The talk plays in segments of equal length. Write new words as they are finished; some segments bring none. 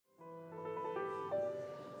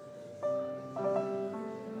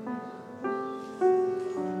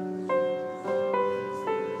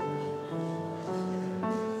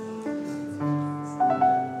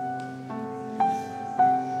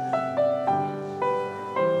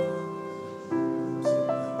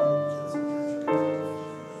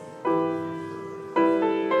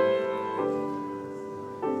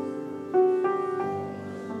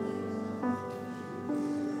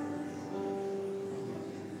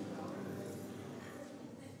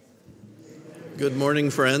Good morning,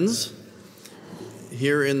 friends.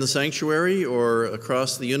 Here in the sanctuary or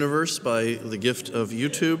across the universe by the gift of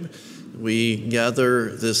YouTube, we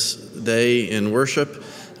gather this day in worship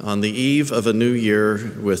on the eve of a new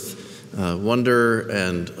year with wonder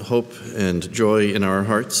and hope and joy in our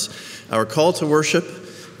hearts. Our call to worship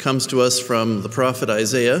comes to us from the prophet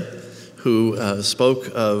Isaiah, who spoke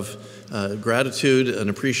of gratitude and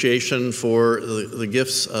appreciation for the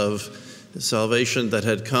gifts of salvation that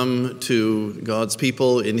had come to God's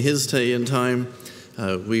people in his day and time.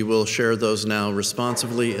 We will share those now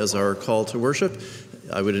responsively as our call to worship.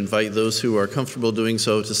 I would invite those who are comfortable doing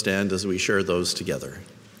so to stand as we share those together.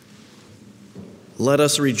 Let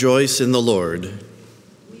us rejoice in the Lord.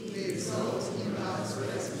 We exult in God's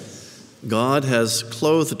presence. God has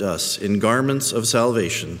clothed us in garments of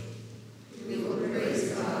salvation.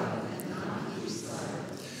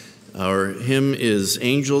 Our hymn is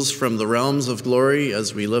Angels from the Realms of Glory.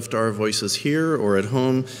 As we lift our voices here or at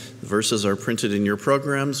home, the verses are printed in your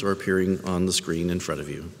programs or appearing on the screen in front of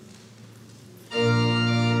you.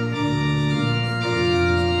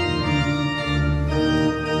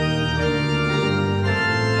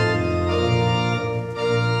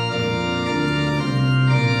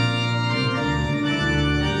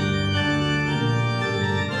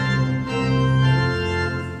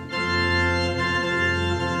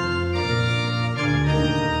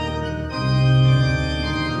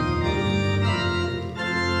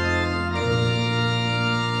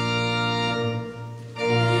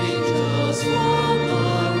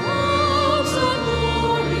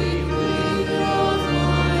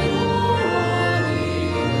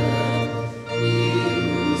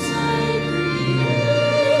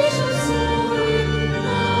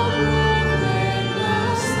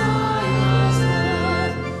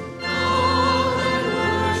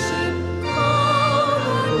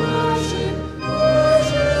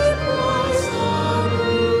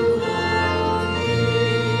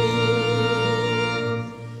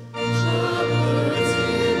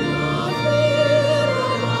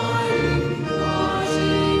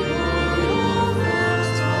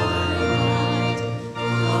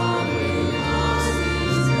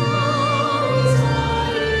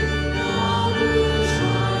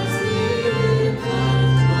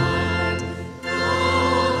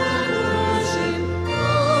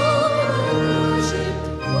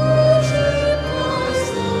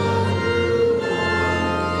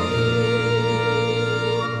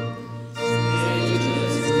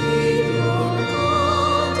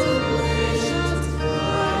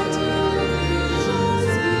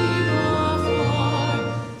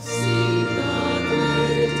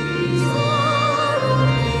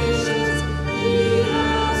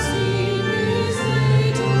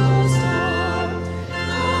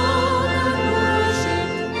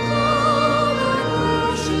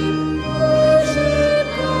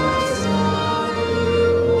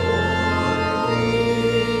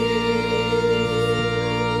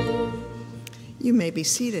 Be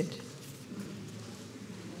seated.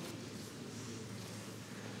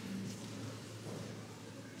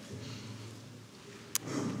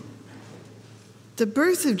 The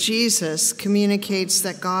birth of Jesus communicates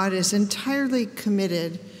that God is entirely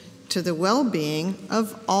committed to the well-being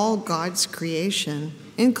of all God's creation,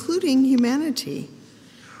 including humanity.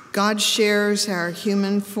 God shares our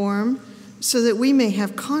human form so that we may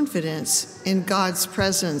have confidence in God's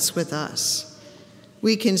presence with us.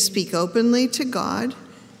 We can speak openly to God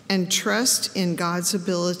and trust in God's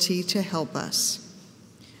ability to help us.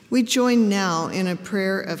 We join now in a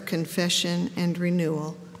prayer of confession and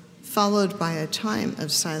renewal, followed by a time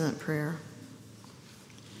of silent prayer.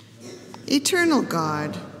 Eternal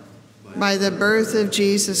God, by the birth of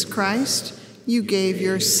Jesus Christ, you gave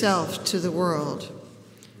yourself to the world.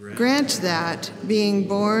 Grant that, being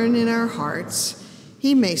born in our hearts,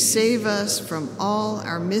 he may save us from all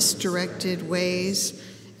our misdirected ways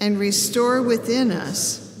and restore within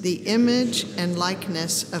us the image and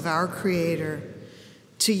likeness of our Creator.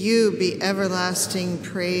 To you be everlasting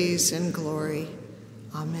praise and glory.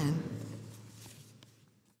 Amen.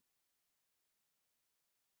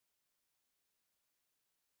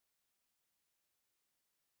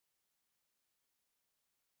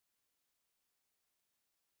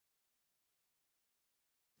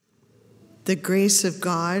 The grace of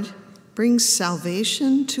God brings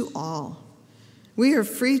salvation to all. We are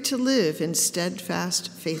free to live in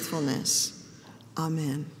steadfast faithfulness.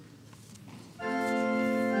 Amen.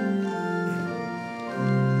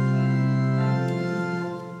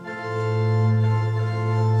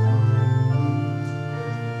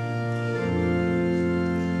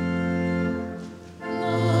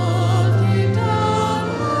 Love came down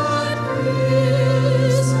at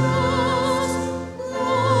Christmas.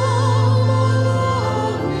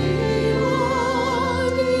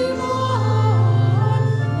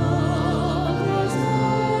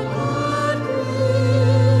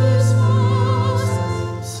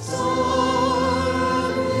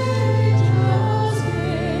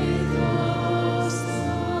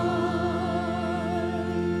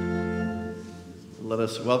 let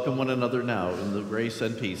us welcome one another now in the grace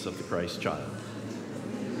and peace of the Christ child.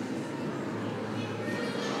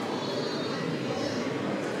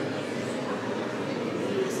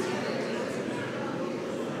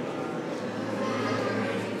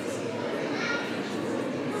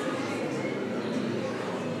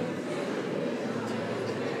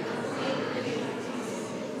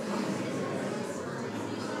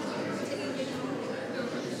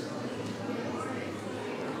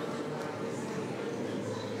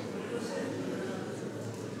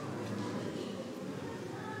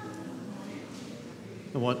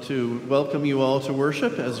 I want to welcome you all to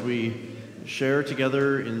worship as we share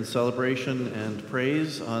together in celebration and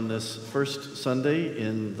praise on this first Sunday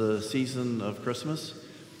in the season of Christmas.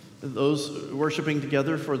 Those worshiping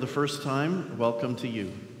together for the first time, welcome to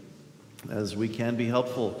you. As we can be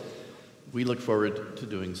helpful, we look forward to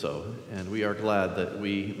doing so, and we are glad that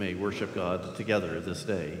we may worship God together this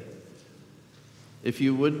day. If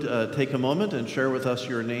you would take a moment and share with us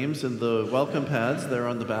your names in the welcome pads there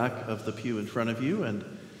on the back of the pew in front of you, and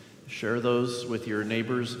share those with your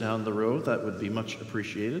neighbors down the row, that would be much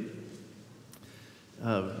appreciated.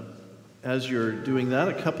 As you're doing that,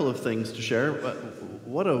 a couple of things to share.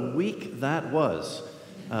 What a week that was.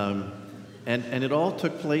 And it all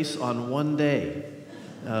took place on one day.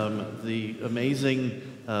 The amazing,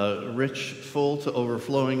 rich, full to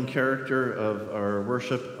overflowing character of our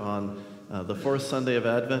worship on the fourth Sunday of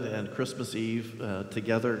Advent and Christmas Eve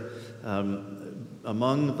together.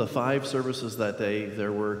 Among the 5 services that day,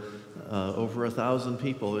 there were over 1,000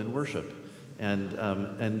 people in worship,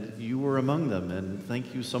 and you were among them. And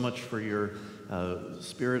thank you so much for your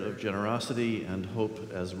spirit of generosity and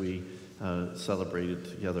hope as we celebrated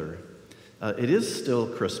together. It is still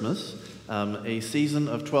Christmas, a season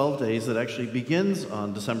of 12 days that actually begins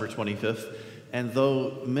on December 25th. And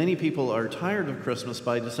though many people are tired of Christmas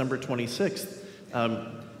by December 26th,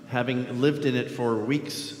 having lived in it for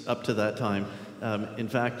weeks up to that time, in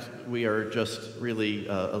fact, we are just really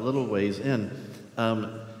a little ways in.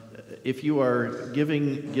 If you are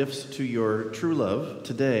giving gifts to your true love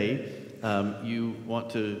today, you want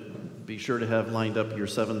to be sure to have lined up your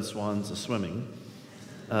 7 swans a-swimming.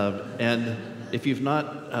 And if you've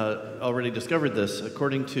not already discovered this,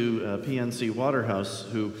 according to PNC Waterhouse,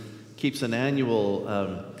 who keeps an annual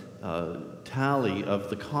tally of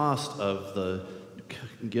the cost of the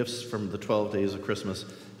gifts from the 12 days of Christmas,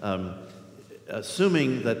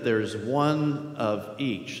 assuming that there's one of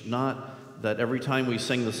each, not that every time we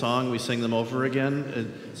sing the song, we sing them over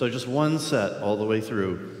again. So just one set all the way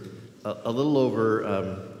through, a little over,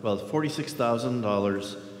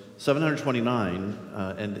 $46,000,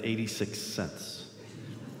 $729 and 86 cents,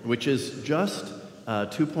 which is just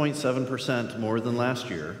 2.7% more than last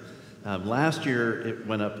year. Last year, it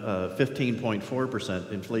went up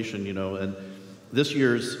 15.4% inflation, and this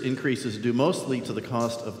year's increase is due mostly to the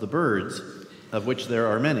cost of the birds, of which there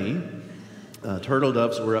are many. Turtle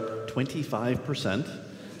doves were up 25%,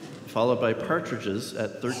 followed by partridges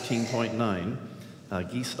at 13.9%,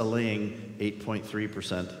 geese a-laying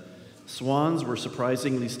 8.3%. Swans were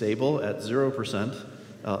surprisingly stable at 0%,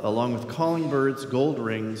 along with calling birds, gold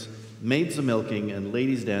rings, maids a-milking, and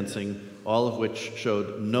ladies dancing, all of which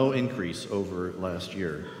showed no increase over last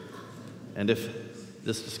year. And if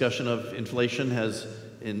this discussion of inflation has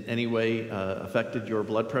in any way affected your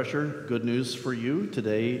blood pressure, good news for you.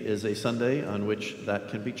 Today is a Sunday on which that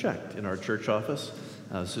can be checked in our church office.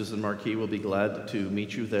 Susan Marquis will be glad to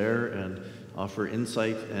meet you there and offer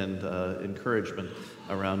insight and encouragement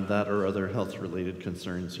around that or other health-related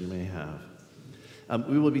concerns you may have.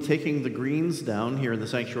 We will be taking the greens down here in the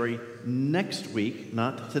sanctuary next week,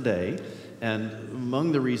 not today, and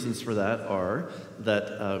among the reasons for that are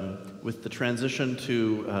that with the transition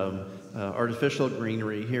to artificial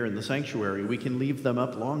greenery here in the sanctuary, we can leave them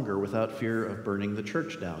up longer without fear of burning the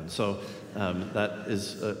church down. So that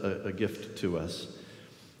is a gift to us.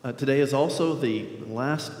 Today is also the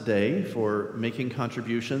last day for making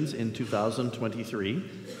contributions in 2023,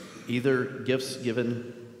 either gifts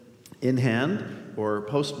given in hand or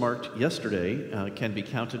postmarked yesterday can be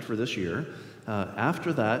counted for this year.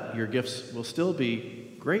 After that, your gifts will still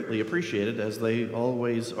be greatly appreciated, as they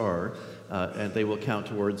always are, and they will count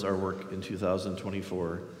towards our work in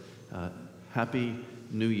 2024. Happy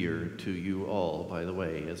New Year to you all, by the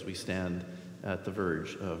way, as we stand at the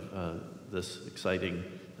verge of this exciting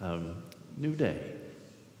new day.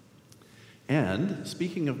 And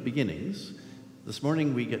speaking of beginnings, this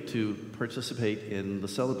morning we get to participate in the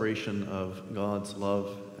celebration of God's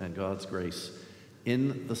love and God's grace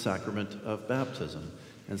in the sacrament of baptism.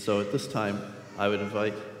 And so at this time, I would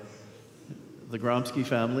invite the Gromsky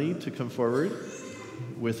family to come forward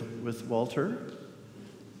with Walter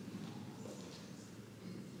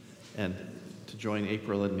and to join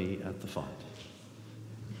April and me at the font.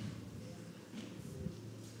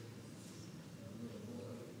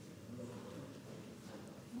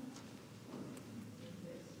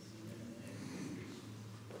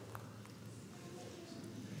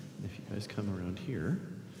 If you guys come around here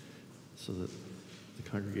so that the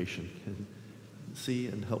congregation can see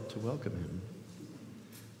and help to welcome him.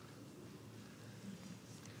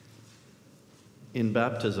 In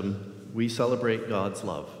baptism, we celebrate God's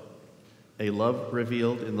love, a love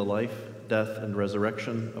revealed in the life, death, and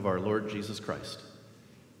resurrection of our Lord Jesus Christ,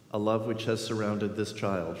 a love which has surrounded this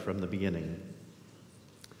child from the beginning.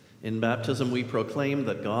 In baptism, we proclaim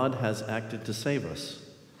that God has acted to save us.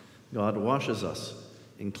 God washes us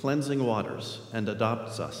in cleansing waters and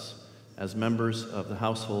adopts us as members of the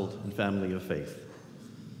household and family of faith.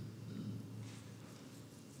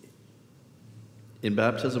 In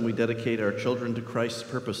baptism, we dedicate our children to Christ's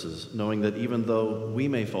purposes, knowing that even though we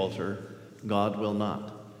may falter, God will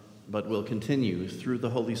not, but will continue through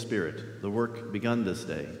the Holy Spirit the work begun this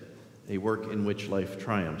day, a work in which life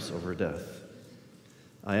triumphs over death.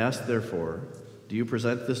 I ask, therefore, do you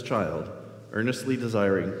present this child, earnestly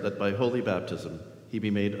desiring that by holy baptism he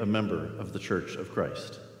be made a member of the Church of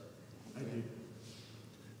Christ? I do.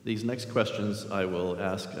 These next questions I will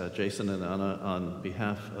ask Jason and Anna on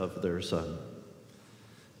behalf of their son.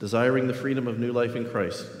 Desiring the freedom of new life in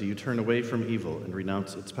Christ, do you turn away from evil and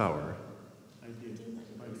renounce its power? I do.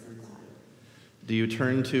 By the grace of God. Do you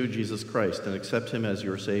turn to Jesus Christ and accept him as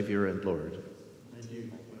your Savior and Lord? I do.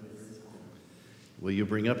 By the grace of God. Will you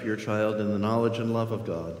bring up your child in the knowledge and love of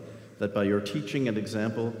God, that by your teaching and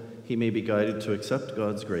example he may be guided to accept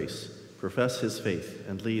God's grace, profess his faith,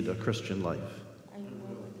 and lead a Christian life? I will.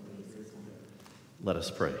 By the grace of God. Let us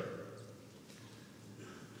pray.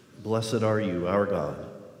 Blessed are you, our God,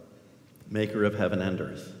 maker of heaven and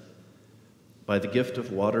earth. By the gift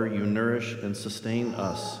of water you nourish and sustain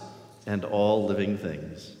us and all living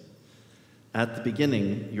things. At the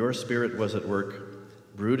beginning, your Spirit was at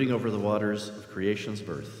work, brooding over the waters of creation's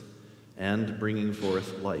birth and bringing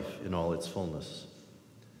forth life in all its fullness.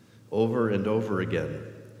 Over and over again,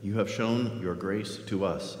 you have shown your grace to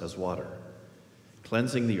us as water,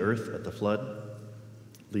 cleansing the earth at the flood,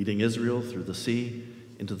 leading Israel through the sea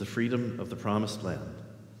into the freedom of the promised land,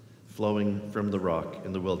 flowing from the rock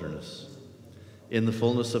in the wilderness. In the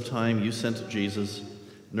fullness of time, you sent Jesus,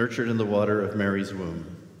 nurtured in the water of Mary's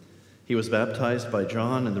womb. He was baptized by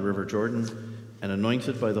John in the river Jordan and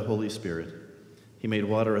anointed by the Holy Spirit. He made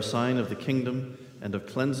water a sign of the kingdom and of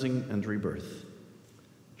cleansing and rebirth.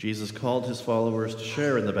 Jesus called his followers to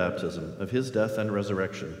share in the baptism of his death and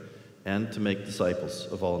resurrection and to make disciples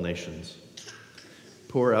of all nations.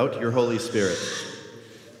 Pour out your Holy Spirit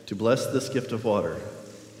to bless this gift of water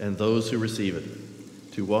and those who receive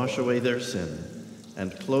it, to wash away their sin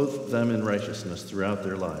and clothe them in righteousness throughout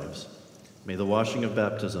their lives. May the washing of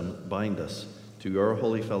baptism bind us to your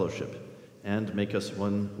holy fellowship and make us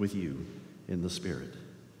one with you in the Spirit.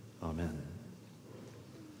 Amen.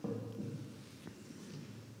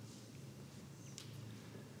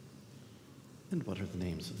 And what are the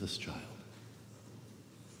names of this child?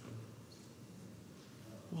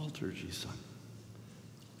 Walter G. Son.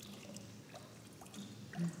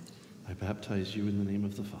 I baptize you in the name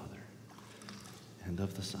of the Father, and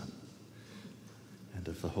of the Son, and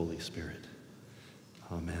of the Holy Spirit.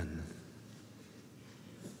 Amen.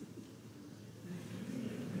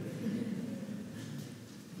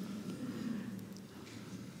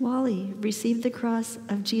 Wally, receive the cross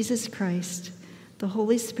of Jesus Christ. The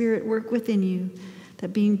Holy Spirit work within you,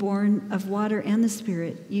 that being born of water and the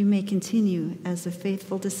Spirit, you may continue as a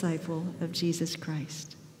faithful disciple of Jesus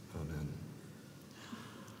Christ. Amen.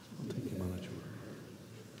 I'll take him on at your word.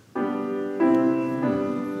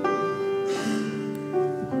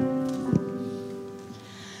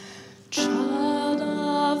 Child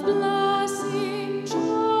of blessing,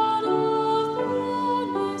 child of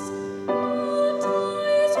promise,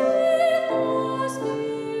 baptized with the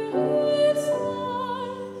Spirit's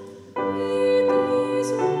life. It is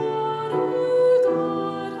water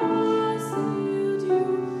God has sealed you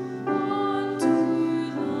unto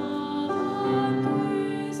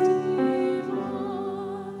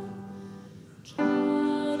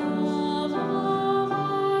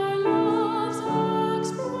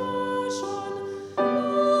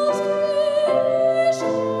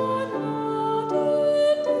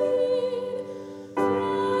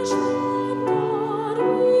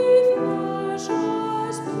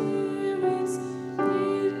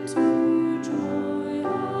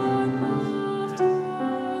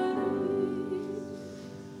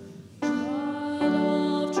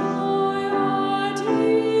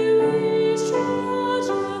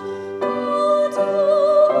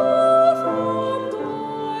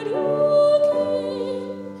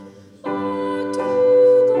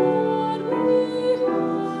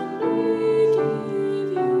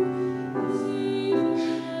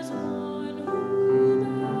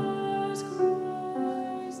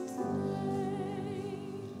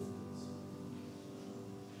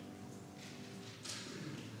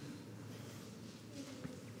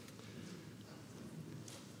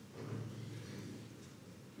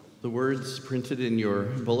The words printed in your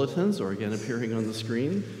bulletins, or again appearing on the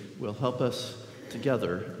screen, will help us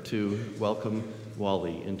together to welcome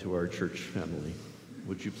Wally into our church family.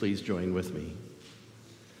 Would you please join with me?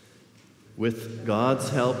 With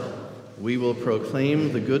God's help, we will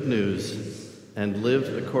proclaim the good news and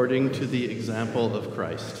live according to the example of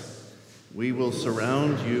Christ. We will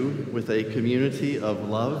surround you with a community of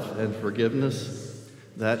love and forgiveness,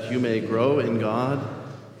 that you may grow in God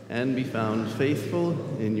and be found faithful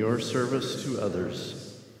in your service to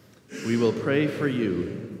others. We will pray for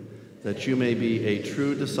you, that you may be a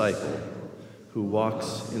true disciple who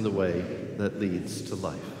walks in the way that leads to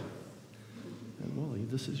life. And Wally,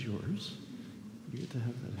 this is yours. You get to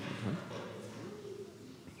have that if you want.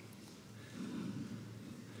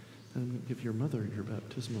 And I'm going to give your mother your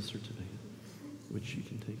baptismal certificate, which you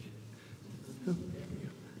can take. Oh, here we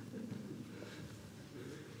go.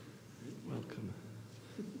 Welcome.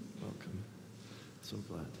 Welcome. So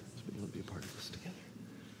glad to be able to be a part of this together.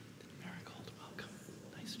 Marigold, welcome.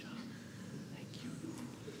 Nice job. Thank you.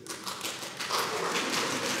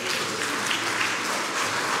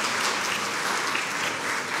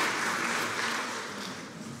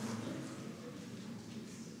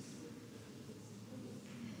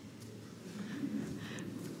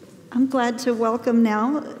 I'm glad to welcome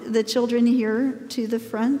now the children here to the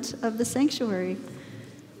front of the sanctuary.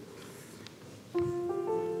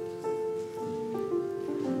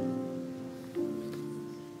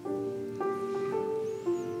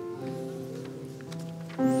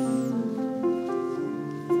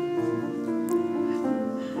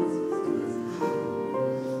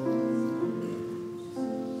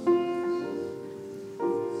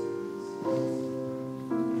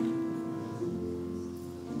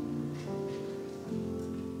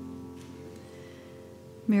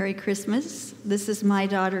 Merry Christmas. This is my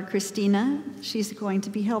daughter, Christina. She's going to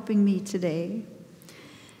be helping me today.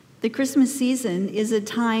 The Christmas season is a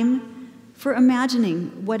time for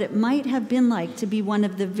imagining what it might have been like to be one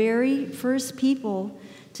of the very first people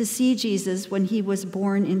to see Jesus when he was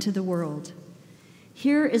born into the world.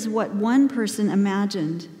 Here is what one person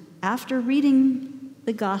imagined after reading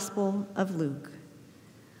the Gospel of Luke.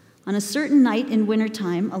 On a certain night in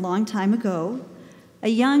wintertime, a long time ago, a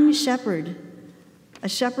young shepherd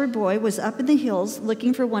boy was up in the hills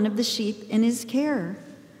looking for one of the sheep in his care.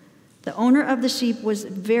 The owner of the sheep was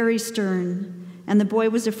very stern, and the boy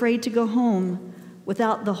was afraid to go home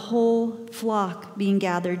without the whole flock being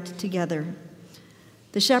gathered together.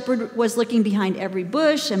 The shepherd was looking behind every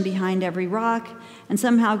bush and behind every rock, and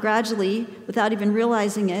somehow gradually, without even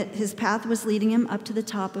realizing it, his path was leading him up to the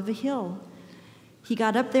top of a hill. He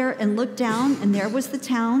got up there and looked down, and there was the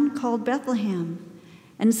town called Bethlehem.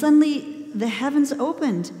 And suddenly the heavens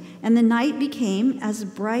opened, and the night became as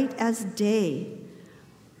bright as day.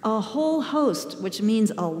 A whole host, which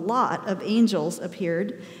means a lot of angels,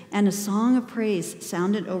 appeared, and a song of praise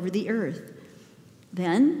sounded over the earth.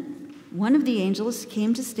 Then one of the angels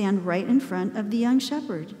came to stand right in front of the young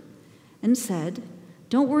shepherd and said,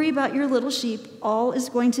 "Don't worry about your little sheep. All is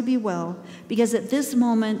going to be well, because at this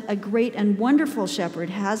moment a great and wonderful shepherd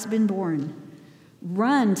has been born.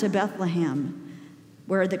 Run to Bethlehem,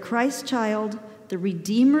 where the Christ child, the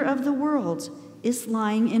Redeemer of the world, is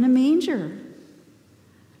lying in a manger."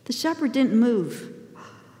 The shepherd didn't move.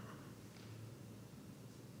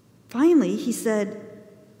 Finally, he said,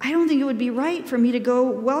 "I don't think it would be right for me to go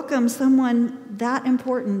welcome someone that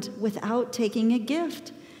important without taking a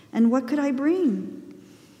gift. And what could I bring?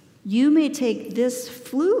 You may take this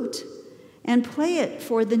flute and play it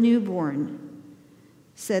for the newborn,"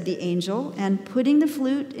 said the angel, and putting the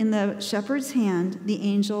flute in the shepherd's hand, the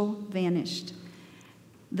angel vanished.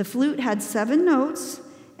 The flute had 7 notes,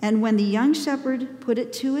 and when the young shepherd put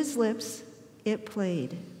it to his lips, it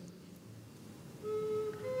played.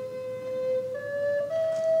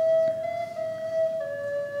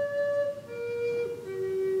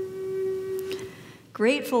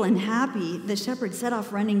 Grateful and happy, the shepherd set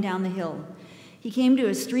off running down the hill. He came to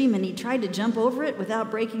a stream and he tried to jump over it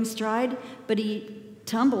without breaking stride, but he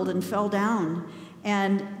tumbled and fell down,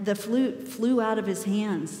 and the flute flew out of his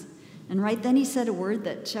hands. And right then he said a word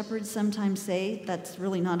that shepherds sometimes say that's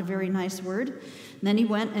really not a very nice word. And then he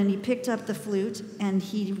went and he picked up the flute, and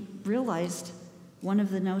he realized one of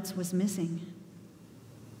the notes was missing.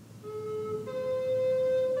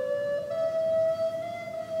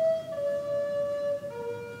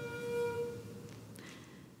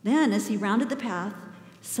 Then, as he rounded the path,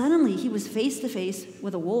 suddenly he was face to face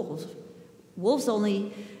with a wolf. Wolves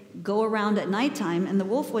only go around at nighttime, and the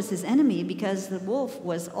wolf was his enemy because the wolf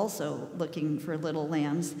was also looking for little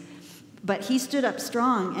lambs. But he stood up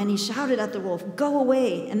strong, and he shouted at the wolf, "Go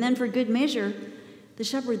away!" And then, for good measure, the the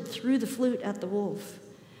shepherd threw the flute at the wolf.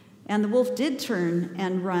 And the wolf did turn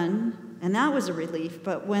and run, and that was a relief.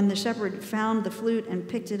 But when the shepherd found the flute and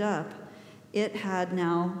picked it up, it had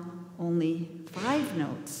now only 5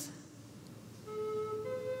 notes.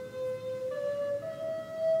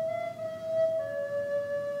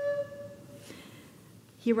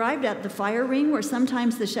 He arrived at the fire ring where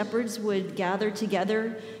sometimes the shepherds would gather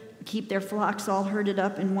together, keep their flocks all herded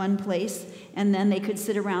up in one place, and then they could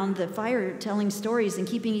sit around the fire telling stories and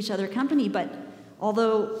keeping each other company. But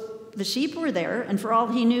although the sheep were there, and for all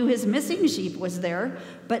he knew, his missing sheep was there,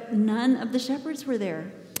 but none of the shepherds were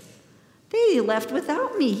there. They left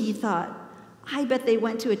without me, he thought. I bet they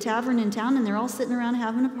went to a tavern in town and they're all sitting around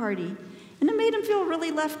having a party. And it made him feel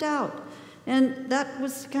really left out. And that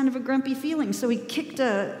was kind of a grumpy feeling. So he kicked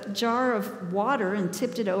a jar of water and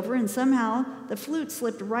tipped it over, and somehow the flute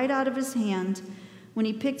slipped right out of his hand. When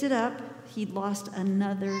he picked it up, he'd lost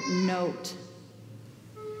another note.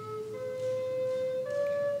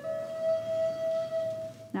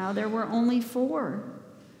 Now there were only 4.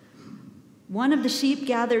 One of the sheep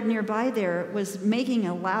gathered nearby there was making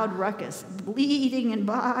a loud ruckus, bleating and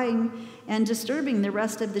baaing and disturbing the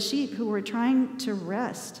rest of the sheep who were trying to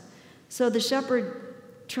rest. So the shepherd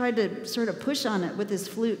tried to sort of push on it with his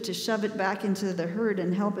flute to shove it back into the herd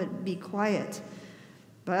and help it be quiet.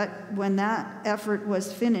 But when that effort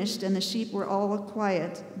was finished and the sheep were all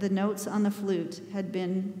quiet, the notes on the flute had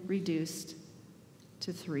been reduced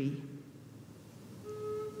to 3.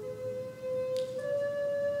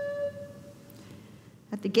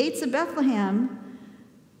 At the gates of Bethlehem,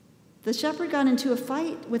 the shepherd got into a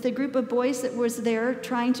fight with a group of boys that was there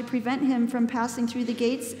trying to prevent him from passing through the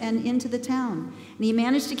gates and into the town. And he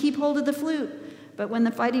managed to keep hold of the flute, but when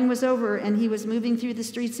the fighting was over and he was moving through the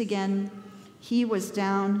streets again, he was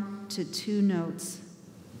down to 2 notes.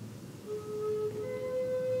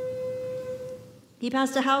 He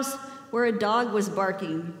passed a house where a dog was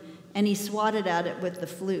barking, and he swatted at it with the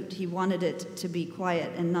flute. He wanted it to be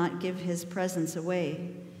quiet and not give his presence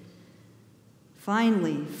away.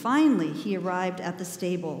 Finally, he arrived at the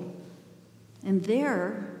stable. And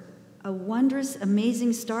there, a wondrous,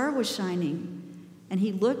 amazing star was shining. And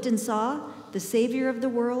he looked and saw the Savior of the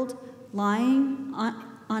world lying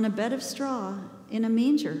on a bed of straw in a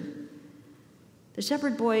manger. The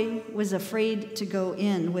shepherd boy was afraid to go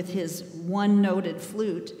in with his one-noted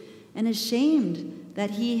flute and ashamed that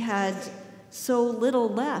he had so little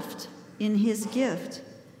left in his gift.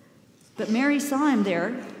 But Mary saw him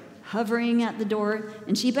there, hovering at the door,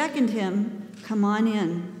 and she beckoned him, "Come on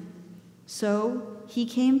in." So he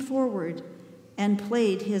came forward and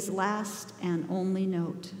played his last and only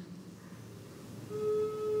note.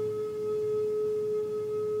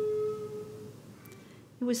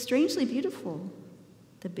 It was strangely beautiful.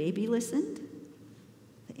 The baby listened.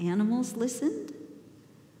 The animals listened.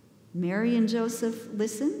 Mary and Joseph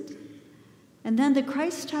listened. And then the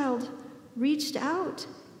Christ child reached out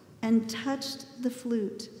and touched the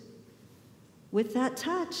flute. With that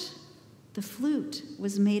touch, the flute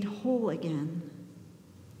was made whole again.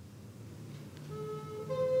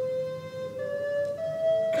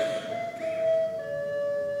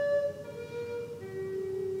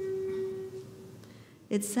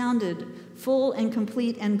 It sounded full and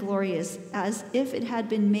complete and glorious, as if it had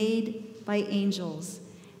been made by angels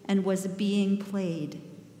and was being played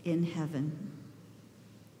in heaven.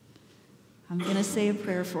 I'm going to say a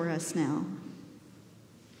prayer for us now.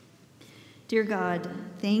 Dear God,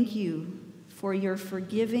 thank you for your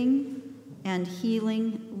forgiving and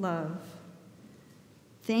healing love.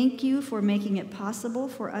 Thank you for making it possible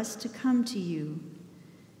for us to come to you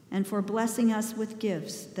and for blessing us with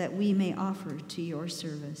gifts that we may offer to your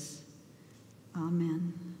service.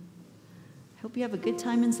 Amen. I hope you have a good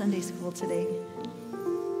time in Sunday school today.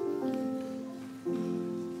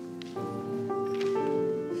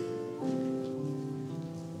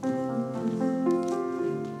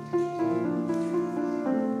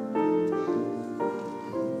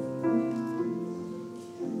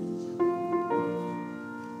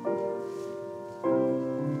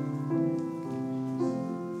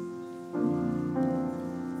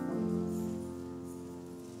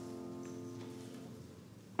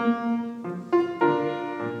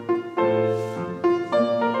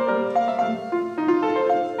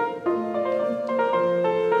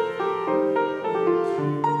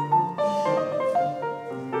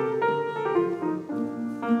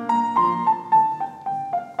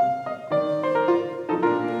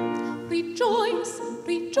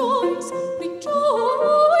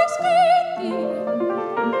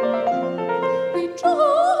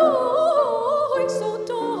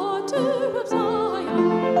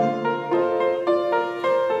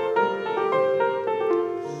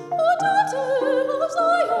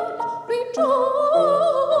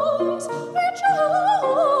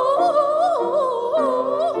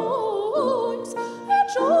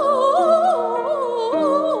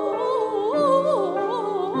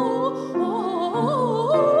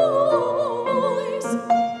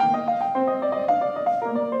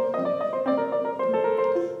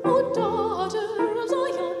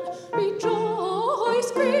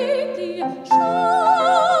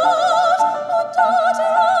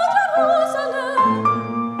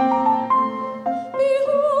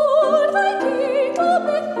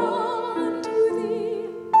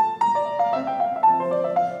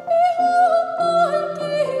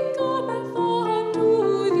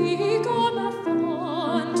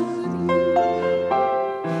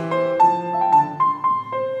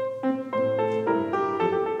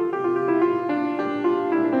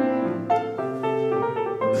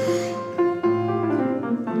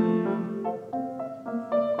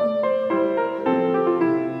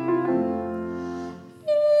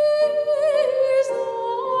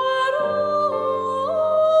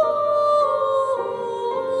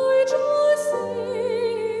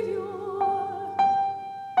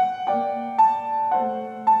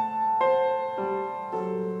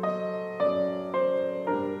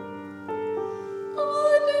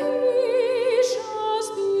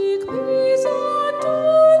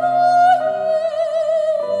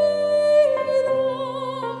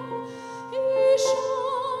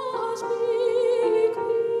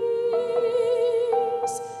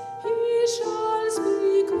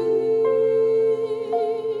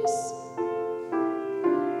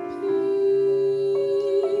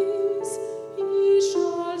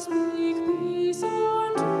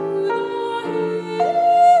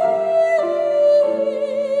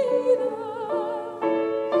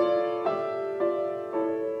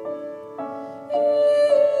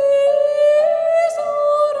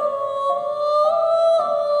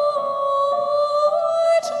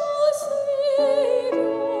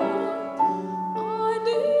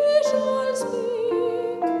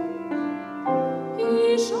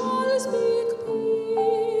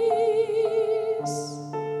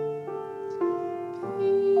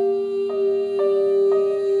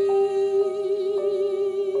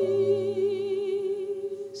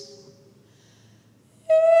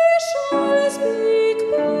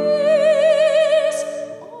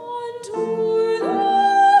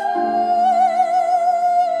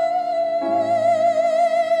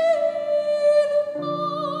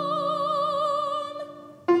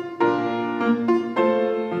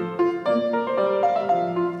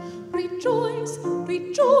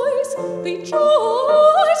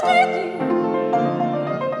 rejoice greatly.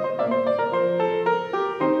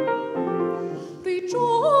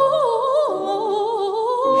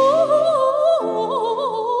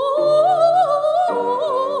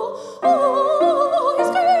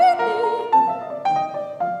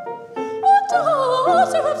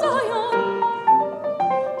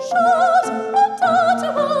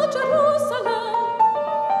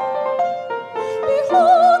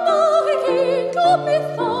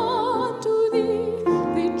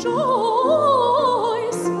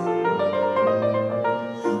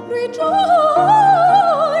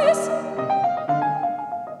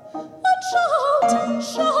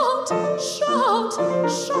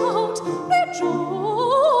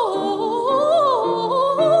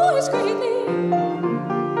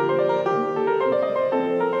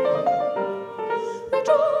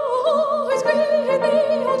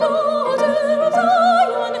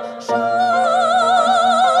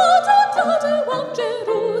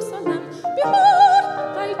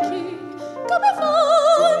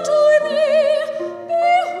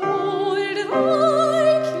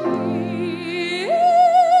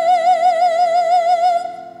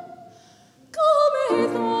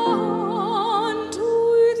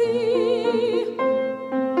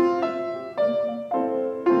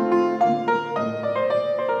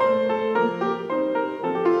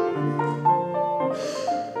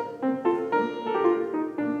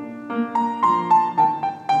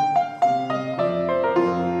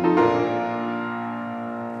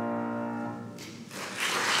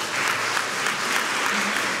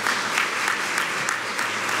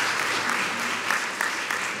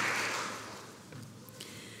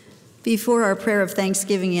 Before our prayer of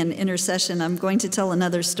thanksgiving and intercession, I'm going to tell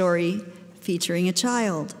another story featuring a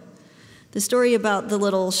child. The story about the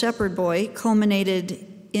little shepherd boy culminated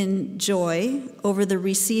in joy over the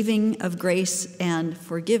receiving of grace and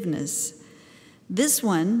forgiveness. This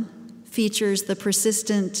one features the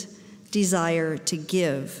persistent desire to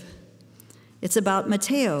give. It's about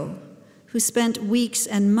Matteo, who spent weeks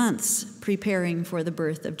and months preparing for the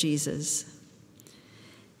birth of Jesus.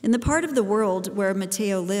 In the part of the world where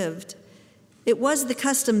Matteo lived, it was the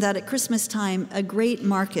custom that at Christmas time a great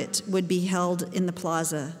market would be held in the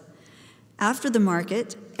plaza. After the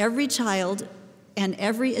market, every child and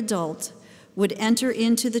every adult would enter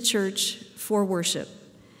into the church for worship,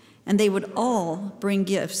 and they would all bring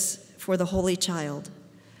gifts for the Holy Child.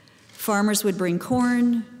 Farmers would bring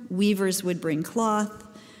corn, weavers would bring cloth,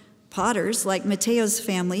 potters, like Matteo's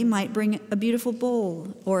family, might bring a beautiful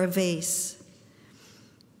bowl or a vase.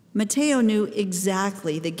 Matteo knew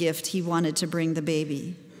exactly the gift he wanted to bring the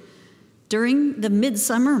baby. During the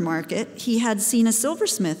midsummer market, he had seen a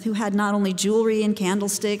silversmith who had not only jewelry and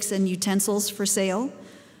candlesticks and utensils for sale,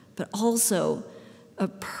 but also a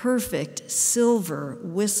perfect silver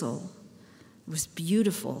whistle. It was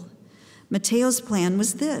beautiful. Matteo's plan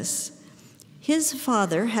was this. His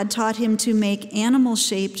father had taught him to make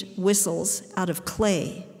animal-shaped whistles out of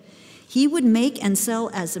clay. He would make and sell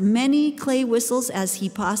as many clay whistles as he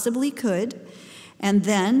possibly could, and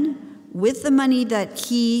then, with the money that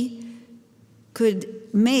he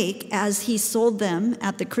could make as he sold them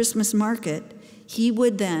at the Christmas market, he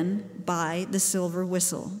would then buy the silver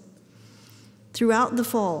whistle. Throughout the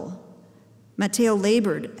fall, Matteo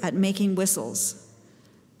labored at making whistles,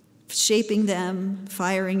 shaping them,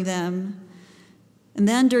 firing them, and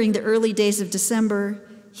then during the early days of December,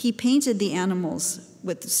 he painted the animals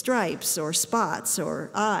with stripes or spots or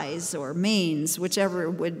eyes or manes, whichever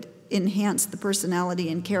would enhance the personality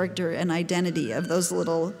and character and identity of those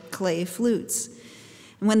little clay flutes.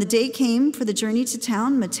 And when the day came for the journey to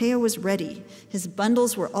town, Matteo was ready. His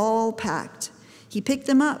bundles were all packed. He picked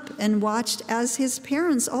them up and watched as his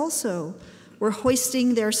parents also were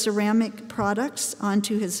hoisting their ceramic products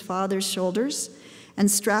onto his father's shoulders and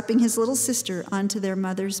strapping his little sister onto their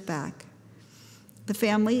mother's back. The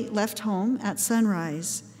family left home at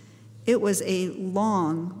sunrise. It was a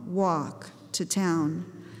long walk to town,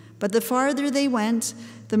 but the farther they went,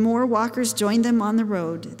 the more walkers joined them on the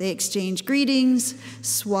road. They exchanged greetings,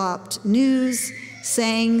 swapped news,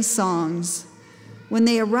 sang songs. When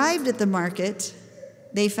they arrived at the market,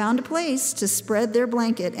 they found a place to spread their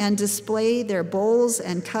blanket and display their bowls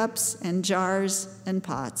and cups and jars and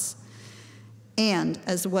pots, and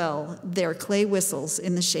as well their clay whistles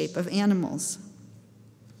in the shape of animals.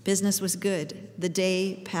 Business was good. The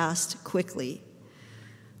day passed quickly.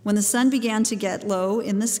 When the sun began to get low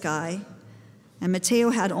in the sky, and Matteo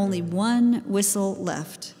had only one whistle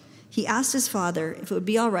left, he asked his father if it would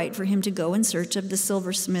be all right for him to go in search of the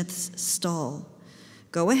silversmith's stall.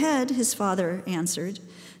 "Go ahead," his father answered.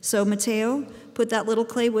 So Matteo put that little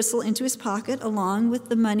clay whistle into his pocket along with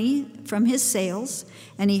the money from his sales,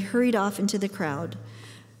 and he hurried off into the crowd,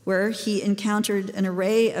 where he encountered an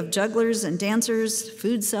array of jugglers and dancers,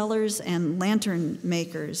 food sellers, and lantern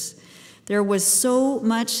makers. There was so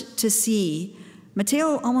much to see.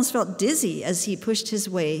 Matteo almost felt dizzy as he pushed his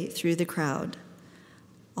way through the crowd.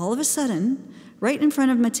 All of a sudden, right in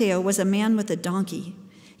front of Matteo was a man with a donkey.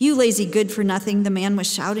 "You lazy good-for-nothing," the man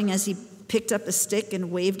was shouting as he picked up a stick and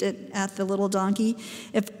waved it at the little donkey.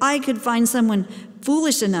 "If I could find someone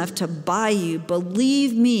foolish enough to buy you,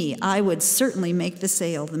 believe me, I would certainly make the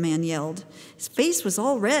sale," the man yelled. His face was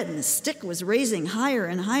all red and his stick was raising higher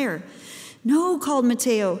and higher. "No," called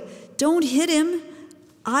Matteo, "don't hit him.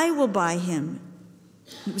 I will buy him."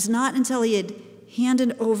 It was not until he had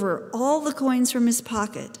handed over all the coins from his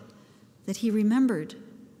pocket that he remembered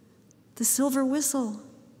the silver whistle.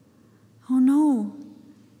 "Oh no,"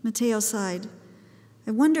 Matteo sighed.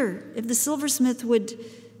 "I wonder if the silversmith would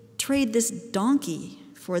trade this donkey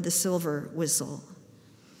for the silver whistle."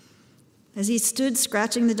 As he stood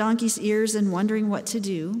scratching the donkey's ears and wondering what to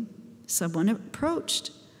do, someone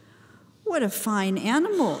approached. "What a fine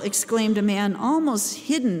animal," exclaimed a man almost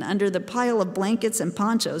hidden under the pile of blankets and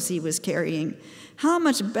ponchos he was carrying. "How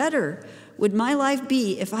much better would my life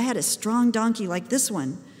be if I had a strong donkey like this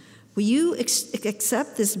one? Will you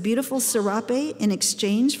accept this beautiful serape in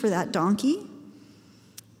exchange for that donkey?"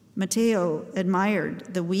 Matteo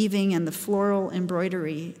admired the weaving and the floral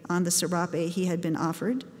embroidery on the serape he had been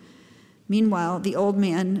offered. Meanwhile, the old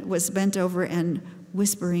man was bent over and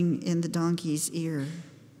whispering in the donkey's ear.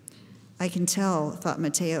 "I can tell," thought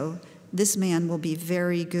Matteo, "this man will be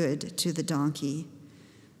very good to the donkey."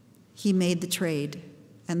 He made the trade,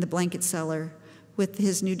 and the blanket seller, with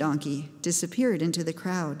his new donkey, disappeared into the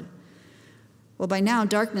crowd. Well, by now,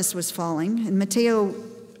 darkness was falling, and Matteo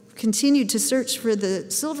continued to search for the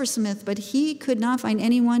silversmith, but he could not find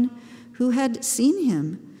anyone who had seen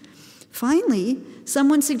him. Finally,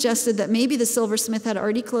 someone suggested that maybe the silversmith had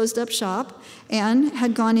already closed up shop and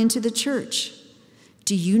had gone into the church.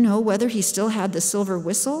 "Do you know whether he still had the silver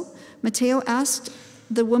whistle?" Matteo asked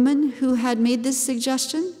the woman who had made this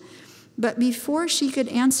suggestion. But before she could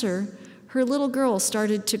answer, her little girl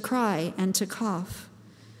started to cry and to cough.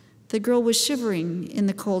 The girl was shivering in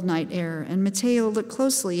the cold night air, and Matteo looked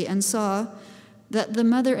closely and saw that the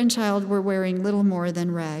mother and child were wearing little more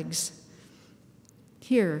than rags.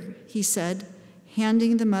 "Here," he said,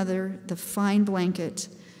 handing the mother the fine blanket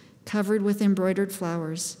covered with embroidered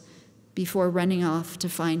flowers, before running off to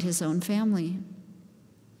find his own family.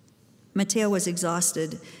 Matteo was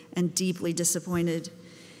exhausted and deeply disappointed.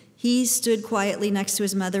 He stood quietly next to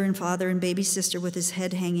his mother and father and baby sister with his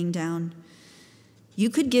head hanging down. "You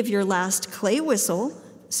could give your last clay whistle,"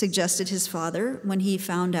 suggested his father when he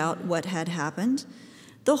found out what had happened.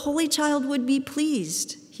 "The Holy Child would be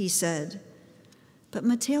pleased," he said. But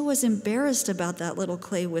Matteo was embarrassed about that little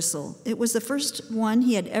clay whistle. It was the first one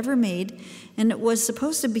he had ever made, and it was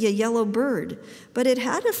supposed to be a yellow bird, but it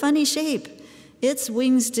had a funny shape. Its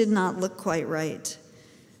wings did not look quite right.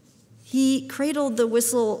 He cradled the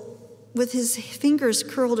whistle with his fingers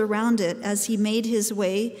curled around it as he made his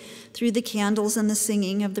way through the candles and the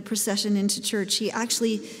singing of the procession into church. He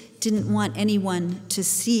actually didn't want anyone to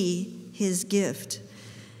see his gift.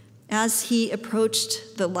 As he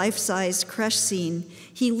approached the life-size creche scene,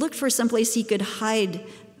 he looked for someplace he could hide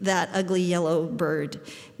that ugly yellow bird,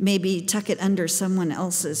 maybe tuck it under someone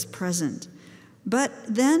else's present. But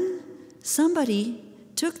then somebody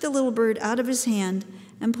took the little bird out of his hand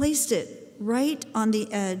and placed it right on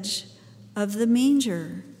the edge of the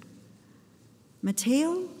manger.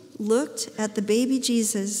 Matteo looked at the baby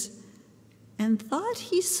Jesus and thought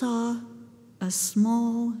he saw a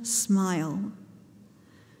small smile.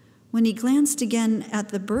 When he glanced again at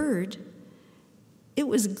the bird, it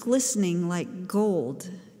was glistening like gold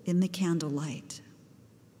in the candlelight.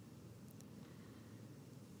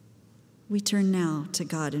 We turn now to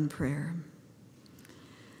God in prayer.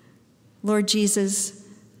 Lord Jesus,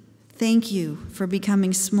 thank you for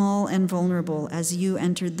becoming small and vulnerable as you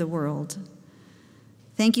entered the world.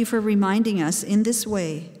 Thank you for reminding us in this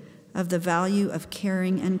way of the value of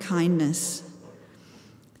caring and kindness.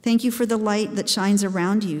 Thank you for the light that shines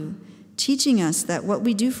around you, teaching us that what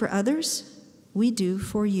we do for others, we do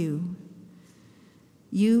for you.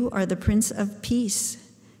 You are the Prince of Peace,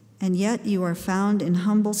 and yet you are found in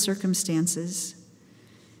humble circumstances.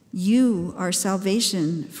 You are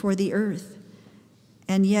salvation for the earth,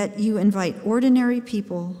 and yet you invite ordinary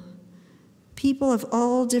people, people of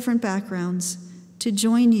all different backgrounds, to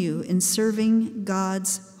join you in serving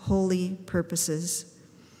God's holy purposes.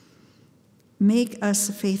 Make us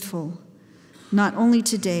faithful, not only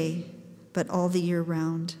today, but all the year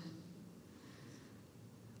round.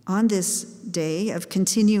 On this day of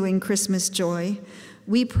continuing Christmas joy,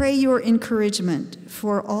 we pray your encouragement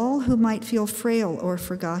for all who might feel frail or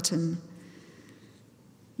forgotten,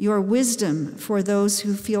 your wisdom for those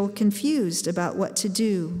who feel confused about what to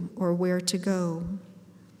do or where to go,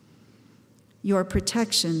 your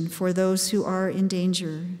protection for those who are in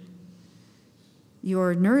danger,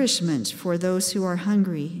 your nourishment for those who are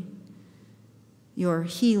hungry, your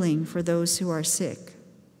healing for those who are sick.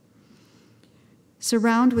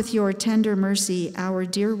 Surround with your tender mercy our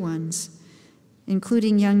dear ones,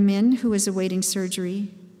 including young Min, who is awaiting surgery,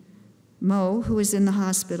 Mo, who is in the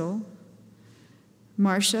hospital,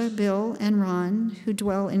 Marcia, Bill, and Ron, who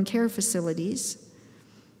dwell in care facilities,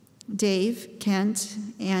 Dave, Kent,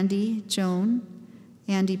 Andy, Joan,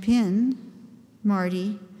 Andy Pinn,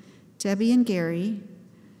 Marty, Debbie and Gary,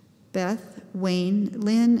 Beth, Wayne,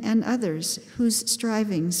 Lynn, and others whose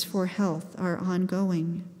strivings for health are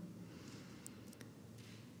ongoing.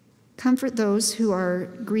 Comfort those who are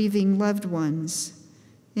grieving loved ones,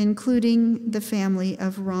 including the family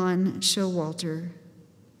of Ron Showalter.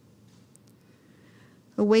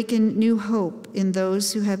 Awaken new hope in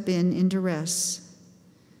those who have been in duress.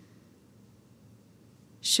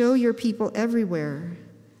 Show your people everywhere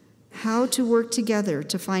how to work together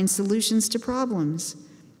to find solutions to problems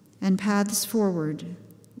and paths forward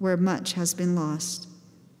where much has been lost.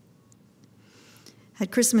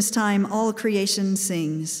 At Christmas time, all creation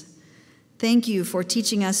sings. Thank you for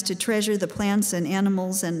teaching us to treasure the plants and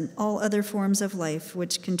animals and all other forms of life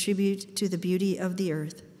which contribute to the beauty of the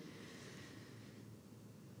earth.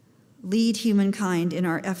 Lead humankind in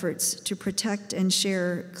our efforts to protect and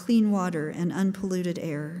share clean water and unpolluted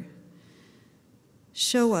air.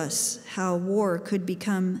 Show us how war could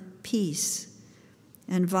become peace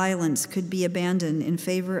and violence could be abandoned in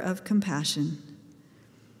favor of compassion.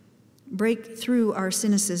 Break through our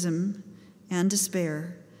cynicism and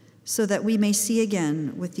despair so that we may see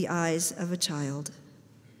again with the eyes of a child.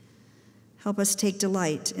 Help us take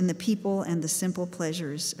delight in the people and the simple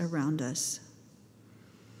pleasures around us.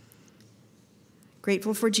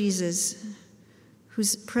 Grateful for Jesus,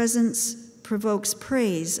 whose presence provokes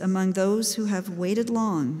praise among those who have waited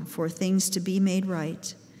long for things to be made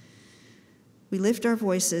right, we lift our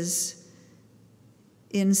voices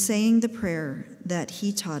in saying the prayer that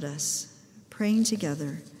he taught us, praying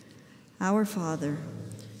together, Our Father,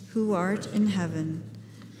 who art in heaven,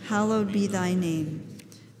 hallowed be thy name.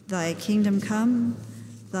 Thy kingdom come,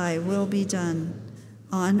 thy will be done,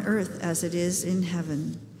 on earth as it is in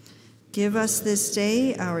heaven. Give us this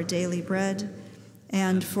day our daily bread,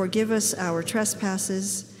 and forgive us our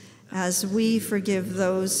trespasses, as we forgive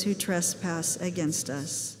those who trespass against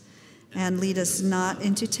us. And lead us not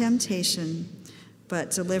into temptation,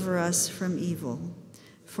 but deliver us from evil.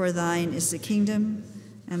 For thine is the kingdom,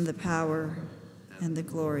 and the power, and the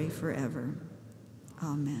glory forever.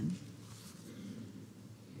 Amen.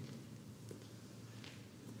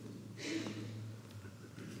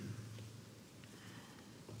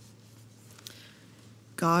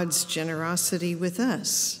 God's generosity with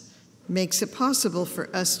us makes it possible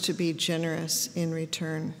for us to be generous in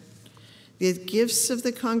return. The gifts of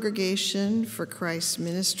the Congregation for Christ's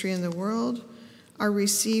ministry in the world are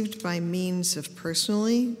received by means of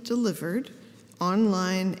personally delivered,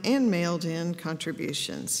 online, and mailed-in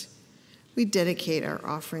contributions. We dedicate our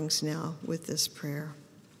offerings now with this prayer.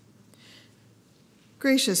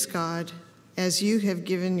 Gracious God, as you have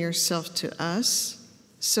given yourself to us,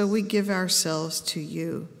 so we give ourselves to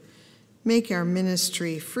you. Make our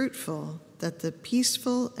ministry fruitful, that the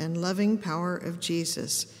peaceful and loving power of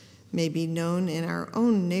Jesus may be known in our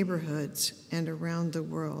own neighborhoods and around the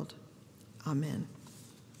world. Amen.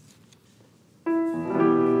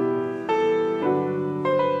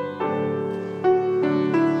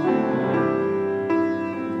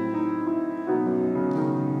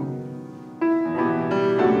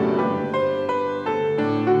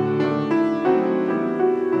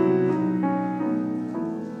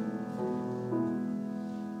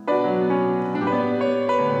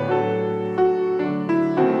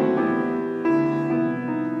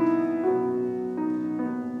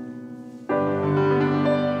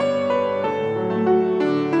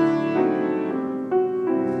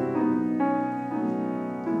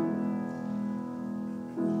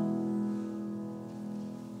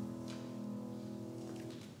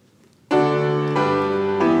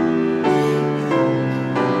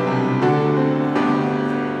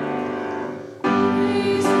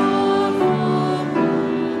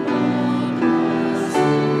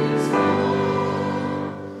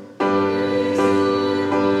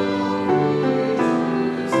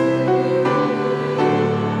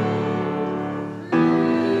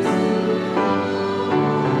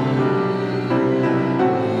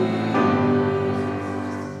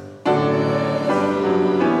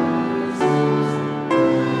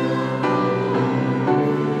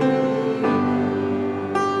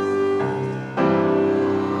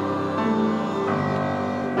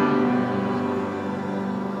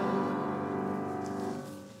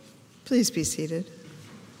 Please be seated.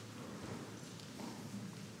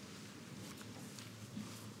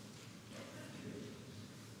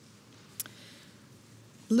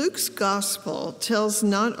 Luke's gospel tells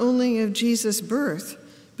not only of Jesus' birth,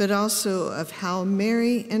 but also of how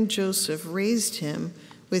Mary and Joseph raised him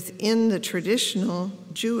within the traditional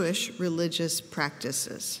Jewish religious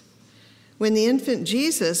practices. When the infant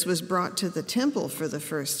Jesus was brought to the temple for the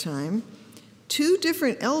first time, 2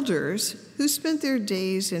 different elders who spent their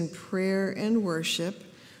days in prayer and worship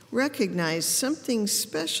recognized something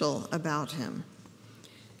special about him.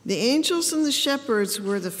 The angels and the shepherds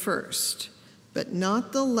were the first, but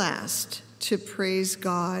not the last, to praise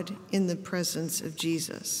God in the presence of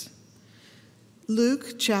Jesus.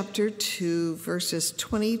 Luke chapter 2, verses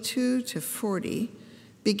 22 to 40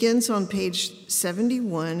 begins on page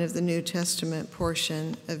 71 of the New Testament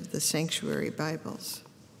portion of the Sanctuary Bibles.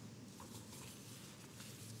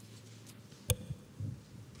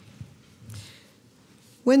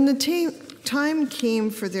 When the time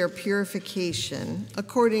came for their purification,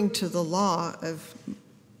 according to the law of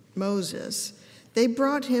Moses, they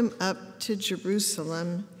brought him up to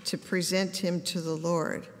Jerusalem to present him to the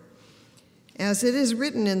Lord. As it is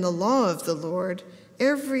written in the law of the Lord,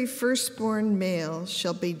 every firstborn male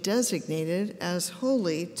shall be designated as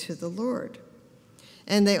holy to the Lord.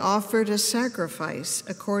 And they offered a sacrifice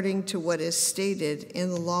according to what is stated in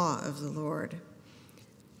the law of the Lord: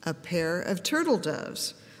 a pair of turtle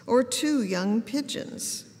doves or 2 young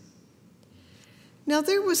pigeons. Now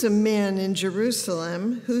there was a man in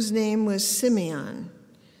Jerusalem whose name was Simeon.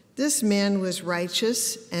 This man was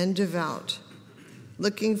righteous and devout,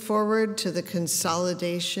 looking forward to the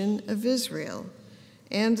consolidation of Israel,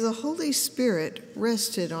 and the Holy Spirit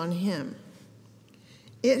rested on him.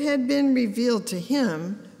 It had been revealed to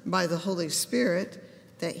him by the Holy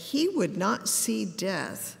Spirit that he would not see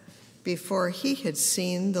death before he had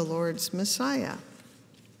seen the Lord's Messiah.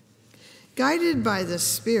 Guided by the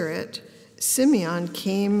Spirit, Simeon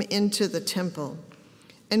came into the temple,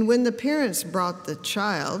 and when the parents brought the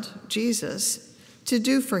child, Jesus, to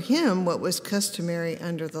do for him what was customary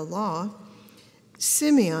under the law,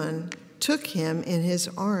 Simeon took him in his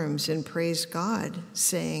arms and praised God,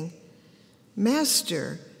 saying,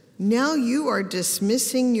 "Master, now you are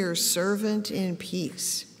dismissing your servant in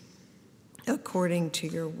peace, according to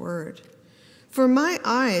your word. For my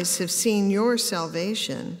eyes have seen your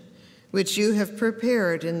salvation, which you have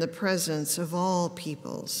prepared in the presence of all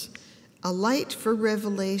peoples, a light for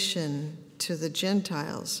revelation to the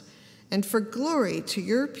Gentiles, and for glory to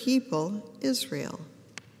your people, Israel."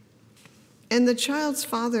 And the child's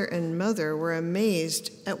father and mother were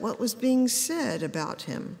amazed at what was being said about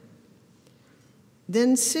him.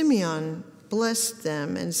 Then Simeon blessed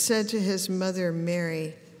them and said to his mother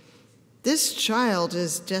Mary, "This child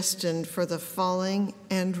is destined for the falling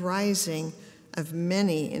and rising of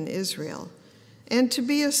many in Israel, and to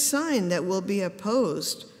be a sign that will be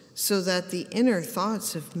opposed, so that the inner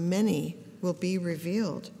thoughts of many will be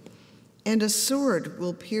revealed, and a sword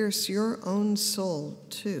will pierce your own soul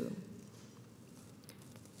too."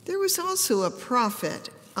 There was also a prophet,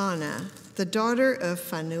 Anna, the daughter of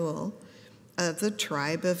Phanuel, of the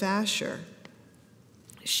tribe of Asher.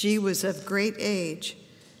 She was of great age,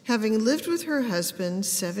 having lived with her husband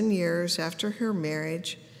 7 years after her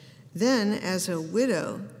marriage, then as a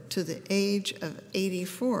widow to the age of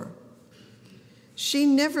 84. She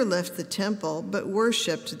never left the temple, but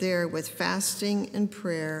worshiped there with fasting and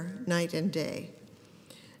prayer night and day.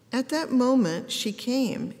 At that moment she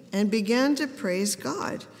came and began to praise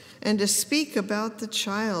God and to speak about the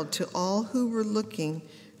child to all who were looking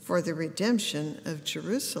for the redemption of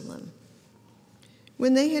Jerusalem.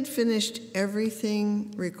 When they had finished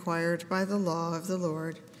everything required by the law of the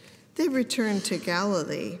Lord, they returned to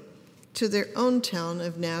Galilee, to their own town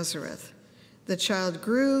of Nazareth. The child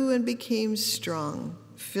grew and became strong,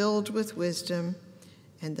 filled with wisdom,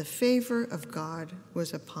 and the favor of God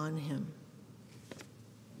was upon him.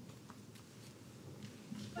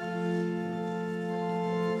 Wonder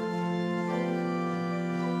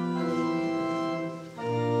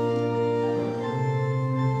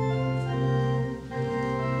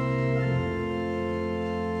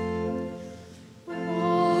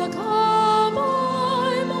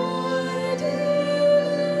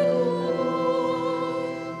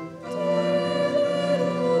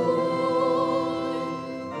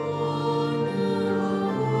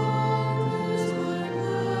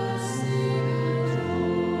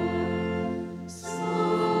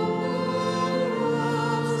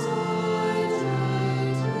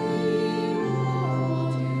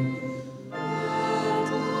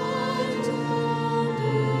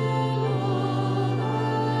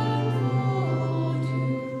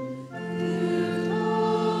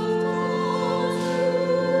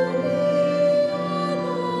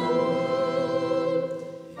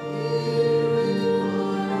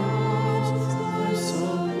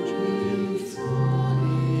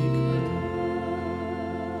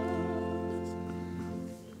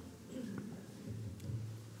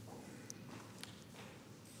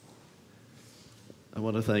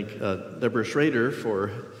want to thank Deborah Schrader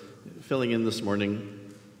for filling in this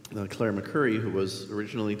morning. Claire McCurry, who was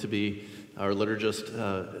originally to be our liturgist,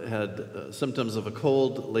 had symptoms of a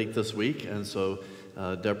cold late this week, and so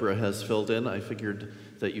Deborah has filled in. I figured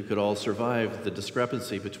that you could all survive the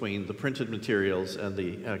discrepancy between the printed materials and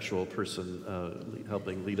the actual person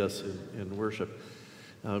helping lead us in worship.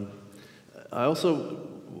 I also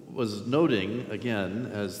was noting,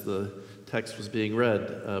 again, as the text was being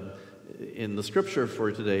read, in the scripture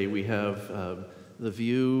for today, we have the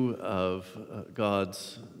view of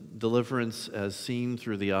God's deliverance as seen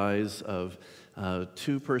through the eyes of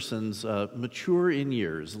two persons mature in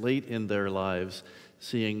years, late in their lives,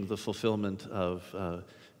 seeing the fulfillment of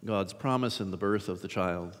God's promise in the birth of the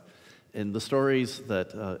child. In the stories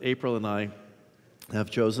that April and I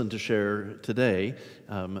have chosen to share today,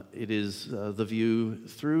 it is the view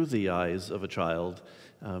through the eyes of a child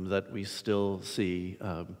that we still see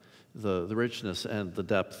the richness and the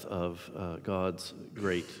depth of God's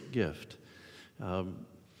great gift.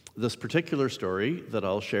 This particular story that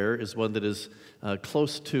I'll share is one that is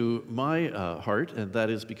close to my heart, and that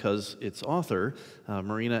is because its author,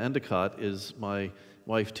 Marina Endicott, is my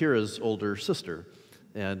wife Tira's older sister.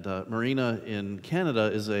 And Marina in Canada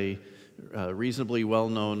is a reasonably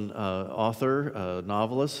well-known author,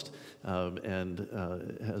 novelist, and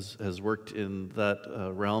has worked in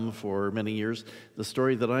that realm for many years. The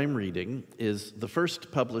story that I'm reading is the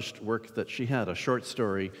first published work that she had, a short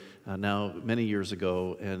story now many years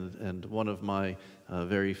ago, and one of my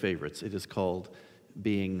very favorites. It is called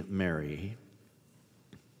Being Merry.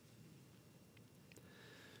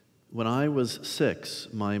 When I was 6,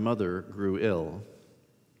 my mother grew ill.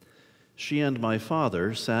 She and my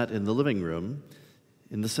father sat in the living room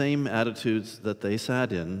in the same attitudes that they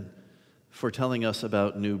sat in, foretelling us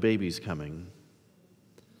about new babies coming.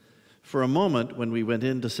 For a moment, when we went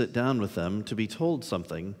in to sit down with them to be told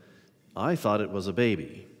something, I thought it was a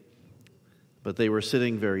baby. But they were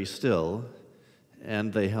sitting very still,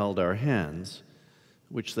 and they held our hands,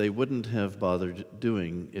 which they wouldn't have bothered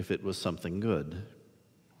doing if it was something good.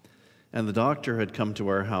 And the doctor had come to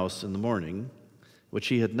our house in the morning, which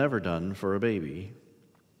he had never done for a baby.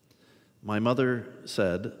 My mother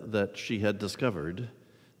said that she had discovered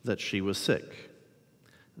that she was sick,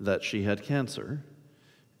 that she had cancer,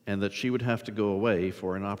 and that she would have to go away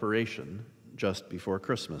for an operation just before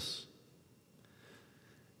Christmas.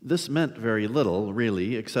 This meant very little,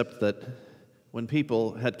 really, except that when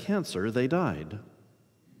people had cancer, they died.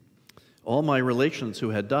 All my relations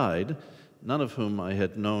who had died, none of whom I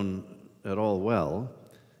had known at all well,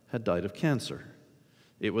 had died of cancer.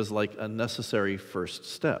 It was like a necessary first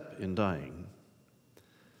step in dying.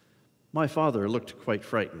 My father looked quite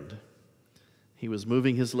frightened. He was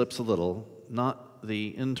moving his lips a little, not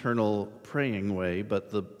the internal praying way,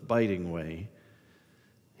 but the biting way.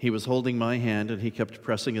 He was holding my hand, and he kept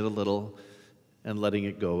pressing it a little and letting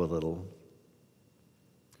it go a little.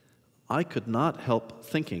 I could not help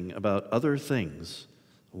thinking about other things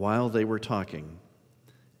while they were talking,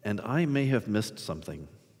 and I may have missed something.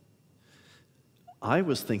 I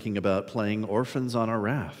was thinking about playing Orphans on a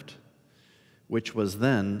Raft, which was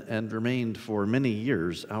then and remained for many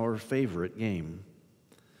years our favorite game.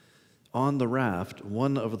 On the raft,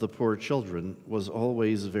 one of the poor children was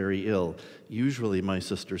always very ill, usually my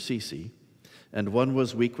sister Cece, and one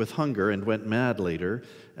was weak with hunger and went mad later,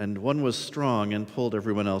 and one was strong and pulled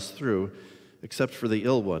everyone else through, except for the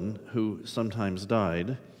ill one, who sometimes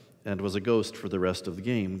died and was a ghost for the rest of the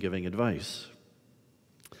game, giving advice.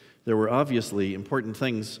 There were obviously important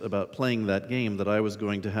things about playing that game that I was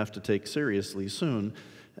going to have to take seriously soon.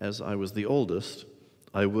 As I was the oldest,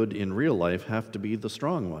 I would in real life have to be the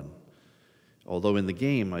strong one. Although in the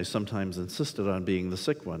game I sometimes insisted on being the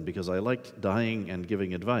sick one because I liked dying and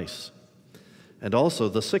giving advice. And also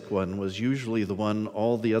the sick one was usually the one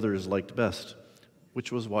all the others liked best,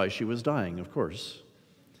 which was why she was dying, of course.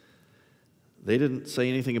 They didn't say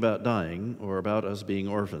anything about dying or about us being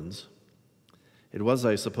orphans. It was,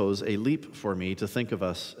 I suppose, a leap for me to think of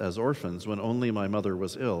us as orphans when only my mother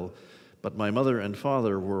was ill, but my mother and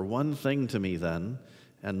father were one thing to me then,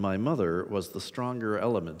 and my mother was the stronger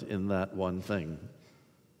element in that one thing.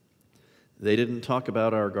 They didn't talk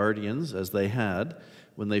about our guardians as they had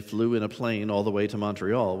when they flew in a plane all the way to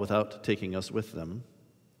Montreal without taking us with them.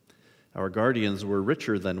 Our guardians were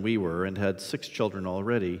richer than we were and had 6 children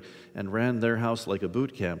already and ran their house like a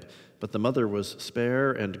boot camp, but the mother was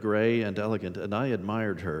spare and gray and elegant, and I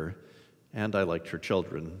admired her, and I liked her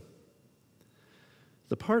children.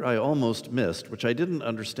 The part I almost missed, which I didn't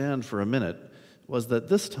understand for a minute, was that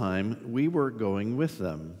this time we were going with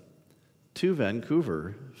them to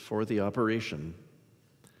Vancouver for the operation.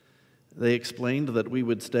 They explained that we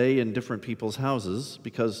would stay in different people's houses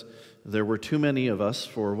because there were too many of us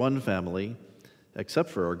for one family, except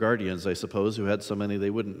for our guardians, I suppose, who had so many they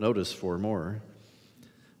wouldn't notice 4 more.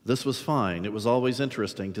 This was fine. It was always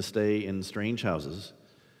interesting to stay in strange houses,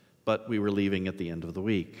 but we were leaving at the end of the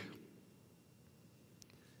week.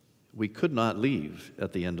 We could not leave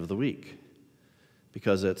at the end of the week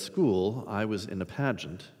because at school I was in a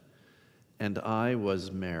pageant and I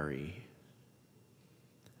was Mary.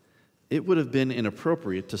 It would have been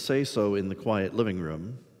inappropriate to say so in the quiet living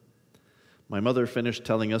room. My mother finished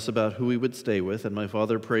telling us about who we would stay with, and my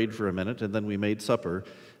father prayed for a minute, and then we made supper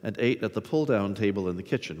and ate at the pull-down table in the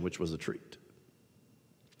kitchen, which was a treat.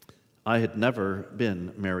 I had never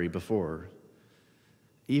been Mary before,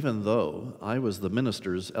 even though I was the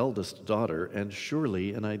minister's eldest daughter and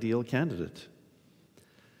surely an ideal candidate.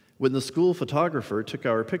 When the school photographer took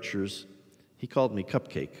our pictures, he called me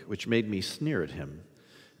Cupcake, which made me sneer at him.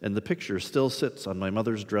 And the picture still sits on my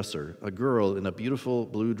mother's dresser, a girl in a beautiful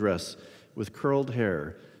blue dress with curled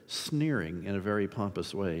hair, sneering in a very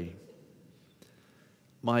pompous way.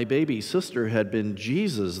 My baby sister had been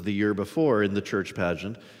Jesus the year before in the church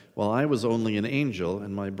pageant, while I was only an angel,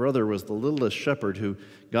 and my brother was the littlest shepherd who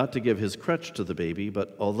got to give his crutch to the baby,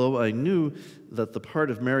 but although I knew that the part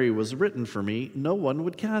of Mary was written for me, no one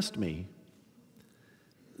would cast me.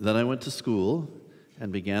 Then I went to school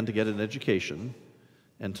and began to get an education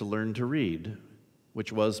and to learn to read,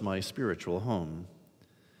 which was my spiritual home.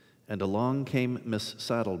 And along came Miss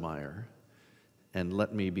Saddlemeyer and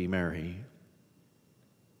let me be Mary.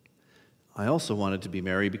 I also wanted to be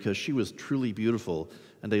Mary because she was truly beautiful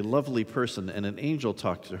and a lovely person, and an angel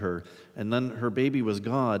talked to her, and then her baby was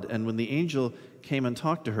God, and when the angel came and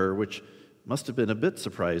talked to her, which must have been a bit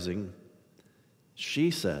surprising,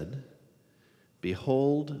 she said,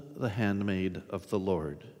 "Behold the handmaid of the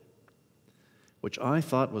Lord," which I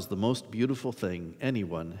thought was the most beautiful thing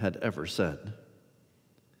anyone had ever said.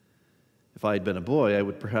 If I had been a boy, I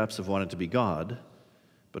would perhaps have wanted to be God,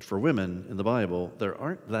 but for women in the Bible, there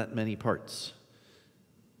aren't that many parts.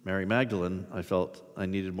 Mary Magdalene, I felt I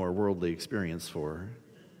needed more worldly experience for.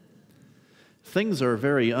 Things are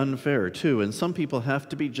very unfair, too, and some people have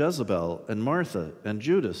to be Jezebel and Martha and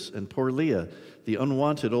Judas and poor Leah, the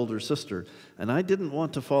unwanted older sister, and I didn't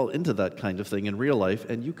want to fall into that kind of thing in real life,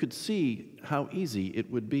 and you could see how easy it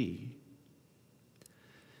would be.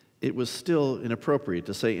 It was still inappropriate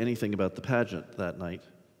to say anything about the pageant that night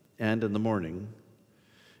and in the morning.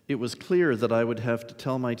 It was clear that I would have to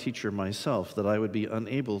tell my teacher myself that I would be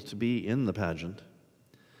unable to be in the pageant.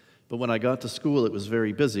 But when I got to school, it was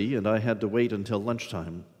very busy, and I had to wait until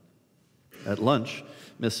lunchtime. At lunch,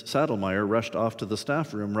 Miss Saddlemeyer rushed off to the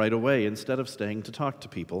staff room right away instead of staying to talk to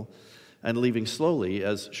people and leaving slowly,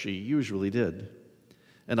 as she usually did.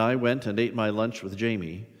 And I went and ate my lunch with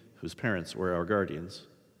Jamie, whose parents were our guardians,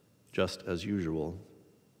 just as usual.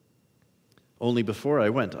 Only before I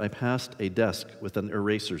went, I passed a desk with an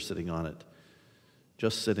eraser sitting on it,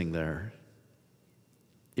 just sitting there.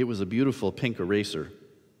 It was a beautiful pink eraser,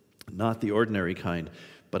 not the ordinary kind,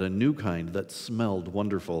 but a new kind that smelled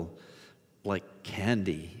wonderful, like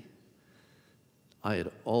candy. I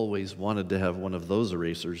had always wanted to have one of those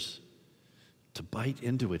erasers, to bite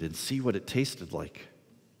into it and see what it tasted like.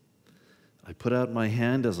 I put out my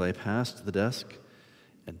hand as I passed the desk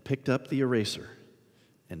and picked up the eraser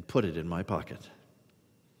and put it in my pocket.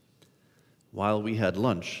 While we had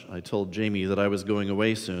lunch, I told Jamie that I was going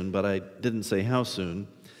away soon, but I didn't say how soon.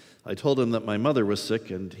 I told him that my mother was sick,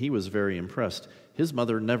 and he was very impressed. His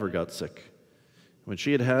mother never got sick. When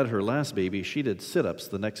she had had her last baby, she did sit-ups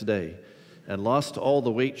the next day and lost all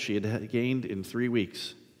the weight she had gained in 3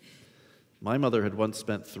 weeks. My mother had once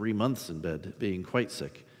spent 3 months in bed, being quite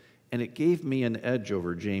sick, and it gave me an edge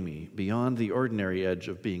over Jamie, beyond the ordinary edge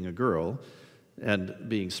of being a girl and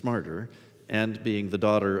being smarter and being the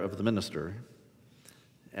daughter of the minister.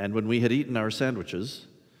 And when we had eaten our sandwiches,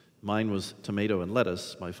 mine was tomato and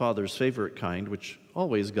lettuce, my father's favorite kind, which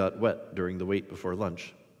always got wet during the wait before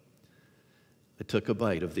lunch, I took a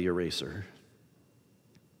bite of the eraser.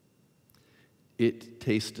 It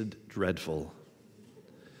tasted dreadful.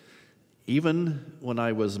 Even when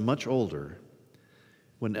I was much older,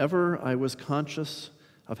 whenever I was conscious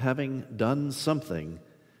of having done something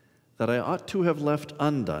that I ought to have left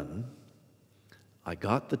undone, I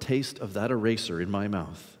got the taste of that eraser in my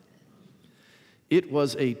mouth. It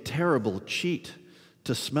was a terrible cheat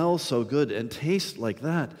to smell so good and taste like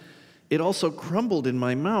that. It also crumbled in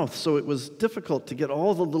my mouth, so it was difficult to get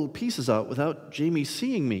all the little pieces out without Jamie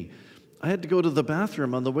seeing me. I had to go to the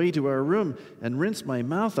bathroom on the way to our room and rinse my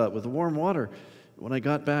mouth out with warm water. When I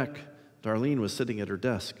got back, Darlene was sitting at her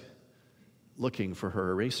desk, looking for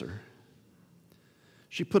her eraser.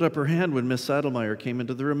 She put up her hand when Miss Saddlemeyer came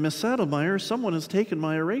into the room. "Miss Saddlemeyer, someone has taken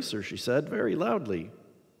my eraser," she said very loudly.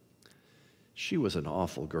 She was an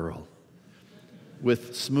awful girl,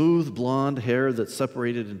 with smooth blonde hair that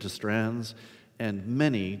separated into strands and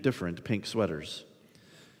many different pink sweaters.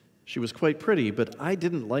 She was quite pretty, but I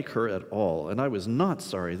didn't like her at all, and I was not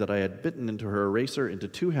sorry that I had bitten into her eraser into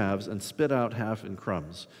 2 halves and spit out half in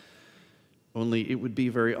crumbs. Only it would be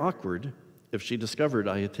very awkward if she discovered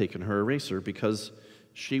I had taken her eraser, because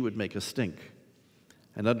she would make a stink.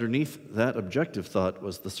 And underneath that objective thought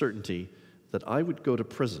was the certainty that I would go to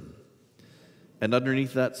prison. And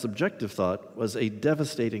underneath that subjective thought was a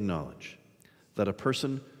devastating knowledge that a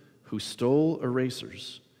person who stole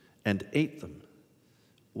erasers and ate them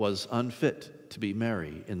was unfit to be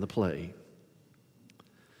Mary in the play.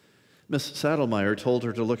 Miss Saddlemeyer told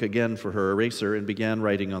her to look again for her eraser and began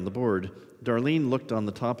writing on the board. Darlene looked on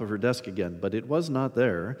the top of her desk again, but it was not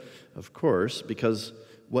there, of course, because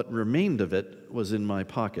what remained of it was in my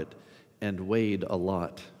pocket and weighed a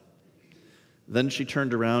lot. Then she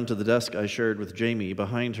turned around to the desk I shared with Jamie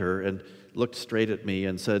behind her and looked straight at me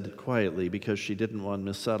and said quietly, because she didn't want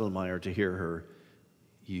Miss Saddlemeyer to hear her,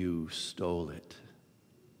 "You stole it."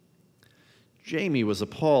 Jamie was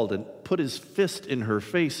appalled and put his fist in her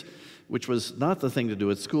face, which was not the thing to do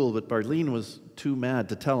at school, but Darlene was too mad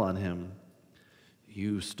to tell on him.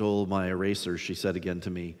 "You stole my eraser," she said again to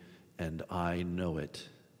me, "and I know it."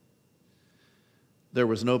 There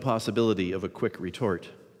was no possibility of a quick retort.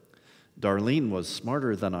 Darlene was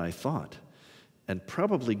smarter than I thought, and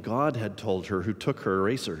probably God had told her who took her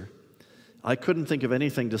eraser. I couldn't think of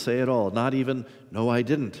anything to say at all, not even, "No, I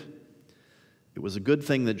didn't." It was a good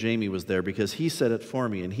thing that Jamie was there, because he said it for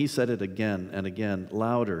me, and he said it again and again,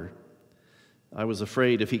 louder. I was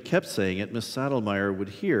afraid if he kept saying it, Miss Saddlemeyer would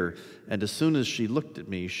hear, and as soon as she looked at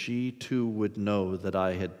me, she too would know that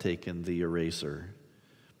I had taken the eraser.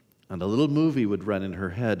 And a little movie would run in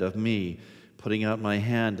her head of me putting out my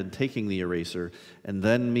hand and taking the eraser, and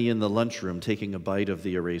then me in the lunchroom taking a bite of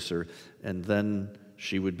the eraser, and then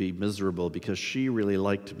she would be miserable because she really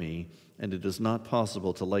liked me, and it is not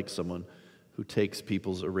possible to like someone who takes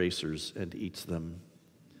people's erasers and eats them.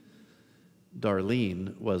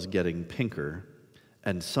 Darlene was getting pinker,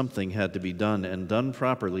 and something had to be done, and done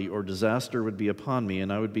properly, or disaster would be upon me,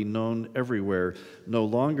 and I would be known everywhere, no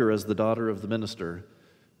longer as the daughter of the minister,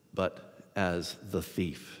 but as the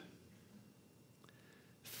thief.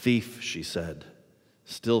 "Thief," she said,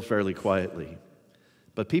 still fairly quietly,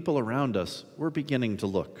 but people around us were beginning to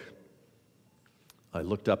look. I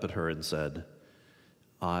looked up at her and said,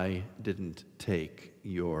 "I didn't take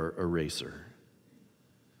your eraser."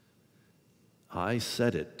 I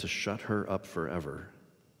said it to shut her up forever,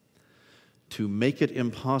 to make it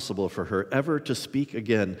impossible for her ever to speak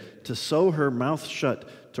again, to sew her mouth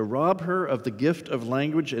shut, to rob her of the gift of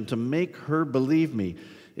language, and to make her believe me.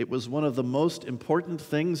 It was one of the most important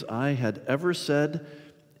things I had ever said,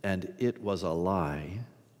 and it was a lie.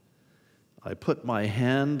 I put my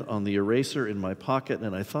hand on the eraser in my pocket,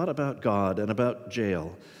 and I thought about God and about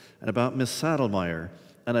jail and about Miss Saddlemeyer,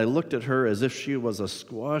 and I looked at her as if she was a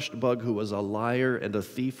squashed bug who was a liar and a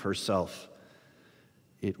thief herself.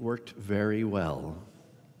 It worked very well.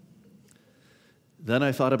 Then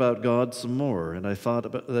I thought about God some more, and I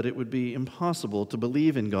thought that it would be impossible to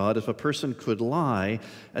believe in God if a person could lie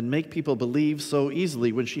and make people believe so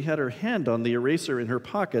easily when she had her hand on the eraser in her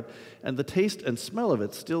pocket and the taste and smell of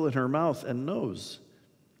it still in her mouth and nose.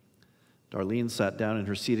 Darlene sat down in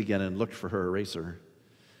her seat again and looked for her eraser.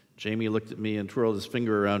 Jamie looked at me and twirled his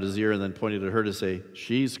finger around his ear and then pointed at her to say,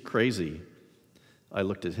 "She's crazy." I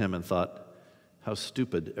looked at him and thought how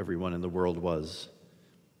stupid everyone in the world was.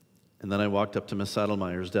 And then I walked up to Miss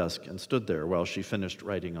Saddlemeyer's desk and stood there while she finished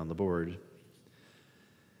writing on the board.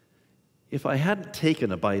 If I hadn't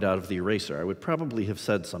taken a bite out of the eraser, I would probably have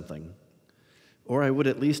said something, or I would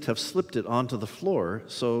at least have slipped it onto the floor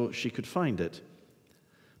so she could find it.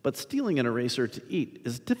 But stealing an eraser to eat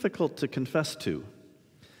is difficult to confess to,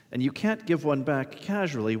 and you can't give one back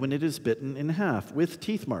casually when it is bitten in half with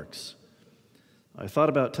teeth marks. I thought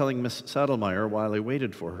about telling Miss Saddlemeyer while I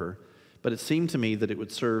waited for her, but it seemed to me that it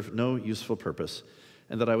would serve no useful purpose,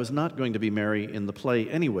 and that I was not going to be Mary in the play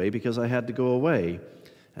anyway because I had to go away,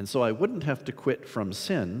 and so I wouldn't have to quit from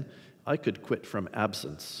sin, I could quit from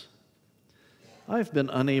absence. I've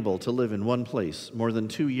been unable to live in one place more than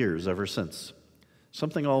 2 years ever since.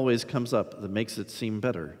 Something always comes up that makes it seem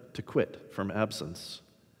better to quit from absence.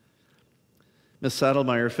 Miss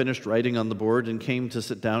Saddlemeyer finished writing on the board and came to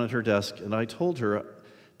sit down at her desk, and I told her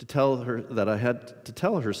to tell her that I had to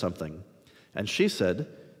tell her something. And she said,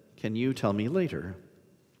 "Can you tell me later?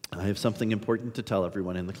 I have something important to tell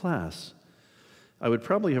everyone in the class." I would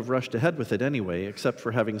probably have rushed ahead with it anyway, except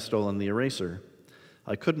for having stolen the eraser.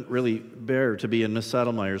 I couldn't really bear to be in Miss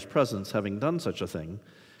Saddlemeyer's presence having done such a thing,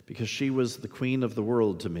 because she was the queen of the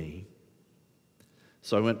world to me.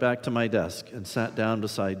 So I went back to my desk and sat down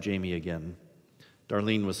beside Jamie again.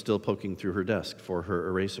 Darlene was still poking through her desk for her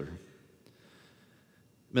eraser.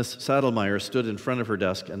 Miss Saddlemeyer stood in front of her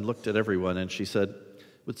desk and looked at everyone, and she said,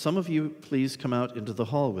 "Would some of you please come out into the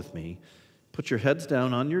hall with me? Put your heads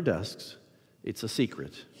down on your desks. It's a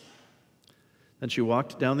secret." Then she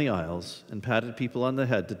walked down the aisles and patted people on the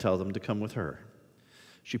head to tell them to come with her.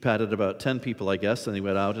 She patted about 10 people, I guess, and they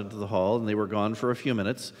went out into the hall, and they were gone for a few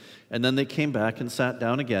minutes, and then they came back and sat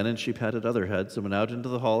down again, and she patted other heads and went out into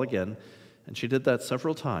the hall again, and she did that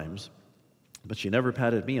several times, but she never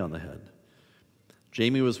patted me on the head.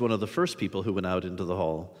 Jamie was one of the first people who went out into the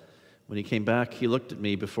hall. When he came back, he looked at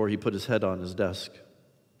me before he put his head on his desk.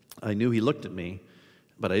 I knew he looked at me,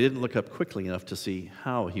 but I didn't look up quickly enough to see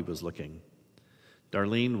how he was looking.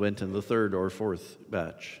 Darlene went in the third or fourth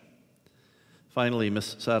batch. Finally,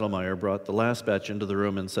 Miss Saddlemeyer brought the last batch into the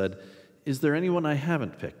room and said, "Is there anyone I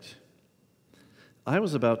haven't picked?" I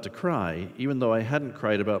was about to cry, even though I hadn't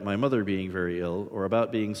cried about my mother being very ill or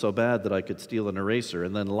about being so bad that I could steal an eraser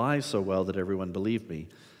and then lie so well that everyone believed me.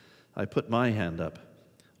 I put my hand up.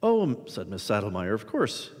 "Oh," said Miss Saddlemeyer, "of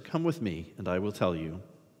course, come with me, and I will tell you."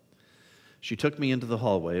 She took me into the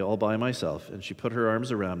hallway all by myself, and she put her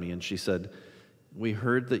arms around me, and she said, "We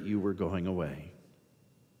heard that you were going away."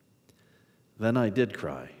 Then I did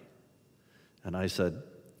cry, and I said,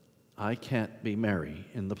 "I can't be Mary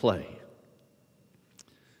in the play."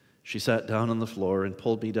 She sat down on the floor and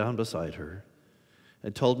pulled me down beside her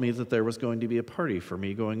and told me that there was going to be a party for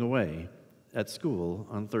me going away at school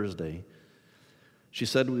on Thursday. She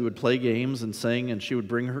said we would play games and sing, and she would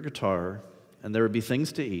bring her guitar, and there would be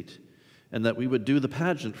things to eat, and that we would do the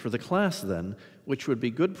pageant for the class then, which would be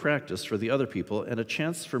good practice for the other people and a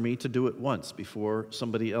chance for me to do it once before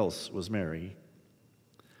somebody else was Mary.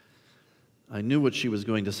 I knew what she was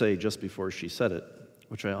going to say just before she said it,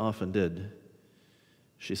 which I often did.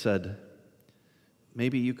 She said,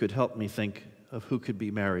 "Maybe you could help me think of who could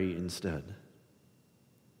be Mary instead."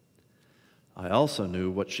 I also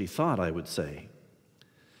knew what she thought I would say.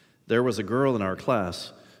 There was a girl in our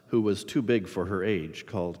class who was too big for her age,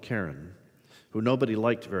 called Karen, who nobody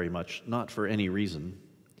liked very much, not for any reason.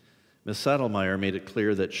 Miss Saddlemeyer made it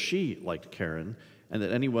clear that she liked Karen, and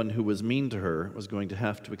that anyone who was mean to her was going to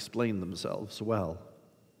have to explain themselves well.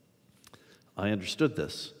 I understood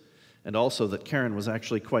this, and also that Karen was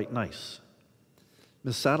actually quite nice.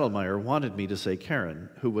 Miss Saddlemeyer wanted me to say Karen,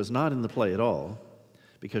 who was not in the play at all,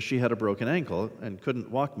 because she had a broken ankle and couldn't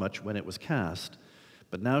walk much when it was cast,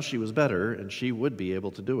 but now she was better and she would be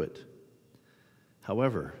able to do it.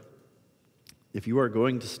 However, if you are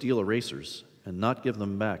going to steal erasers and not give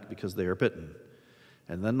them back because they are bitten,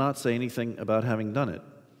 and then not say anything about having done it,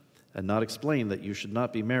 and not explain that you should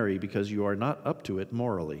not be Mary because you are not up to it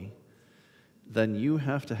morally, then you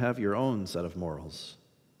have to have your own set of morals.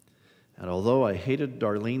 And although I hated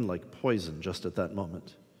Darlene like poison just at that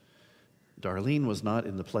moment, Darlene was not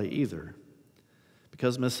in the play either,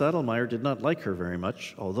 because Miss Saddlemeyer did not like her very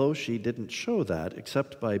much, although she didn't show that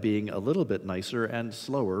except by being a little bit nicer and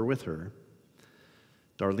slower with her.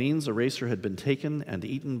 Darlene's eraser had been taken and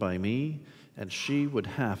eaten by me, and she would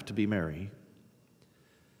have to be Mary.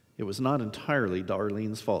 It was not entirely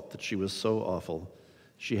Darlene's fault that she was so awful.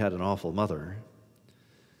 She had an awful mother.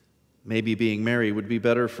 Maybe being Mary would be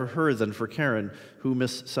better for her than for Karen, who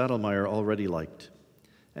Miss Saddlemeyer already liked.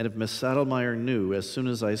 And if Miss Saddlemeyer knew as soon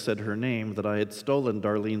as I said her name that I had stolen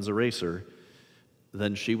Darlene's eraser,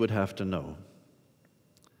 then she would have to know.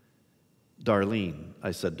 "Darlene,"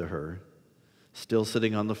 I said to her, still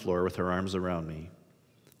sitting on the floor with her arms around me,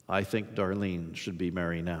 "I think Darlene should be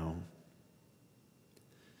Mary now."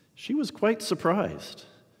 She was quite surprised.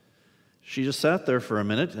 She just sat there for a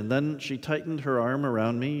minute, and then she tightened her arm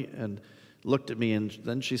around me and looked at me, and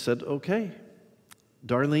then she said, "Okay,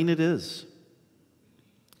 Darlene it is.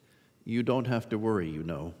 You don't have to worry, you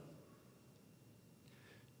know."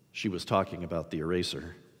 She was talking about the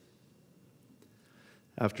eraser.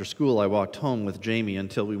 After school, I walked home with Jamie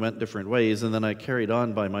until we went different ways, and then I carried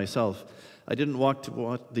on by myself. I didn't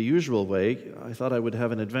walk the usual way. I thought I would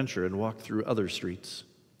have an adventure and walk through other streets.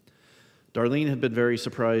 Darlene had been very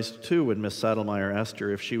surprised, too, when Miss Saddlemeyer asked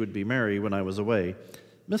her if she would be Mary when I was away.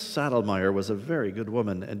 Miss Saddlemeyer was a very good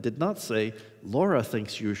woman and did not say, "Laura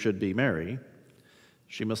thinks you should be Mary."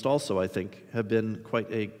 She must also, I think, have been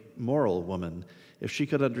quite a moral woman if she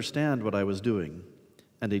could understand what I was doing,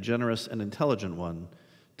 and a generous and intelligent one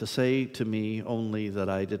to say to me only that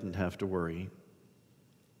I didn't have to worry.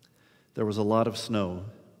 There was a lot of snow.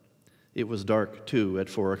 It was dark, too, at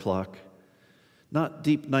 4 o'clock. Not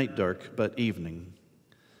deep night dark, but evening.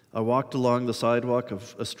 I walked along the sidewalk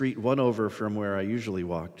of a street one over from where I usually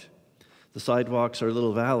walked. The sidewalks are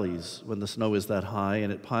little valleys when the snow is that high,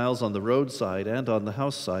 and it piles on the roadside and on the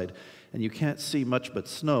house side, and you can't see much but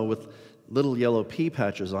snow with little yellow pea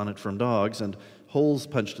patches on it from dogs and holes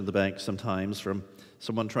punched in the bank sometimes from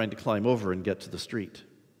someone trying to climb over and get to the street.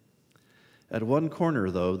 At one corner,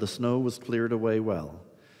 though, the snow was cleared away well,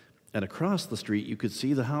 and across the street you could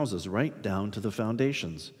see the houses right down to the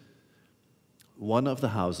foundations. One of the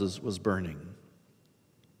houses was burning.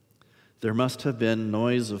 There must have been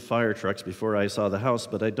noise of fire trucks before I saw the house,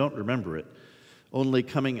 but I don't remember it, only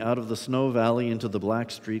coming out of the snow valley into the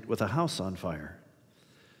black street with a house on fire.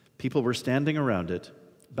 People were standing around it,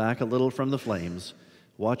 back a little from the flames,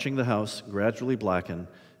 watching the house gradually blacken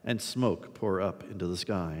and smoke pour up into the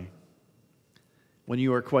sky. When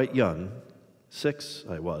you are quite young, 6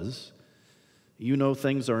 I was, you know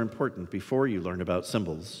things are important before you learn about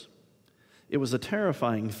symbols. It was a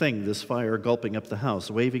terrifying thing, this fire gulping up the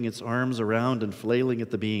house, waving its arms around and flailing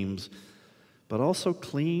at the beams, but also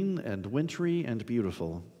clean and wintry and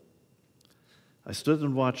beautiful. I stood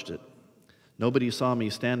and watched it. Nobody saw me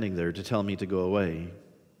standing there to tell me to go away.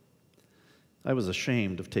 I was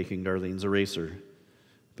ashamed of taking Darlene's eraser,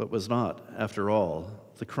 but was not, after all,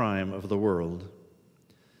 the crime of the world.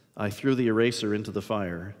 I threw the eraser into the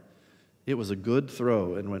fire. It was a good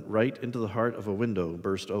throw and went right into the heart of a window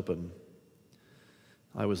burst open.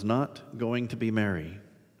 I was not going to be Mary,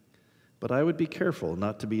 but I would be careful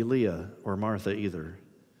not to be Leah or Martha either.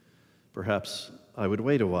 Perhaps I would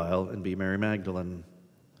wait a while and be Mary Magdalene.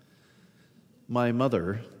 My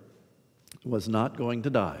mother was not going to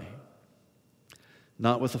die,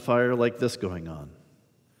 not with a fire like this going on,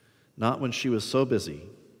 not when she was so busy,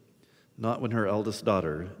 not when her eldest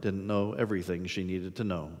daughter didn't know everything she needed to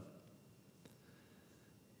know.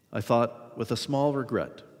 I thought with a small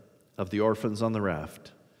regret of the orphans on the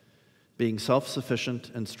raft, being self-sufficient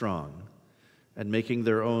and strong, and making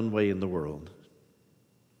their own way in the world.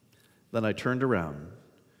 Then I turned around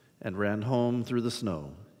and ran home through the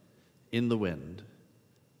snow, in the wind,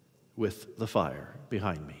 with the fire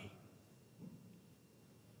behind me.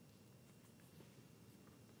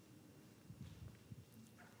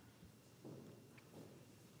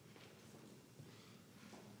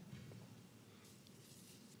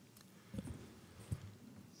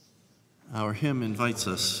 Our hymn invites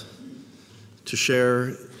us to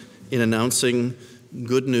share in announcing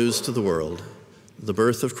good news to the world, the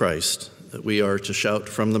birth of Christ, that we are to shout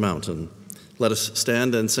from the mountain. Let us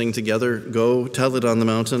stand and sing together, "Go, Tell It on the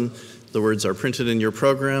Mountain." The words are printed in your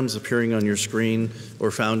programs, appearing on your screen, or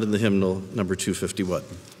found in the hymnal, number 251.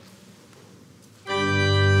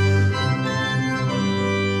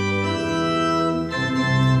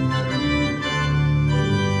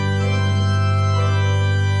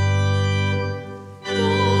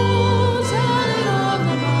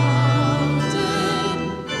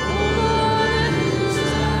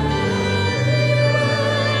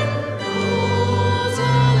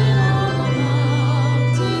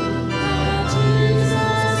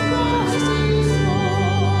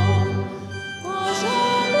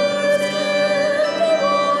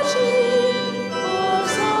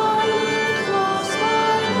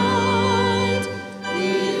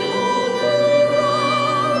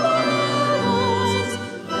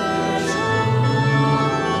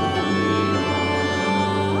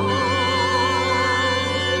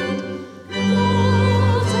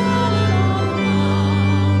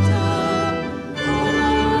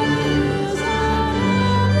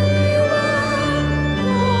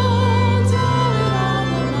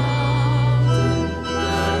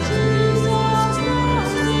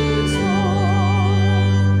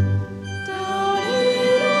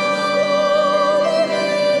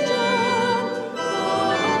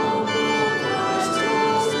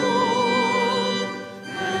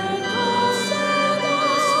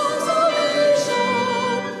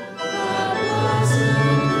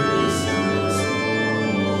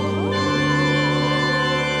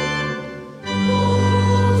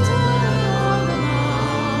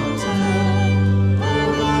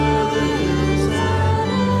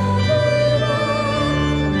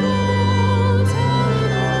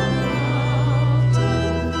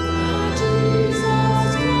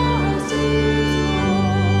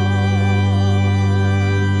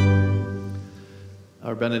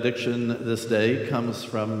 Benediction this day comes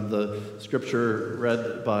from the scripture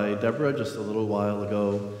read by Deborah just a little while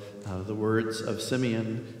ago, the words of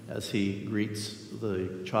Simeon as he greets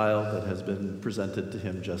the child that has been presented to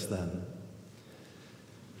him just then.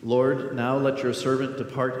 Lord, now let your servant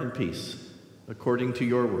depart in peace, according to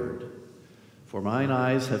your word. For mine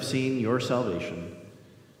eyes have seen your salvation,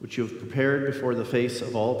 which you have prepared before the face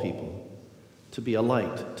of all people, to be a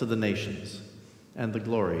light to the nations and the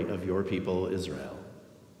glory of your people Israel.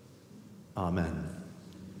 Amen.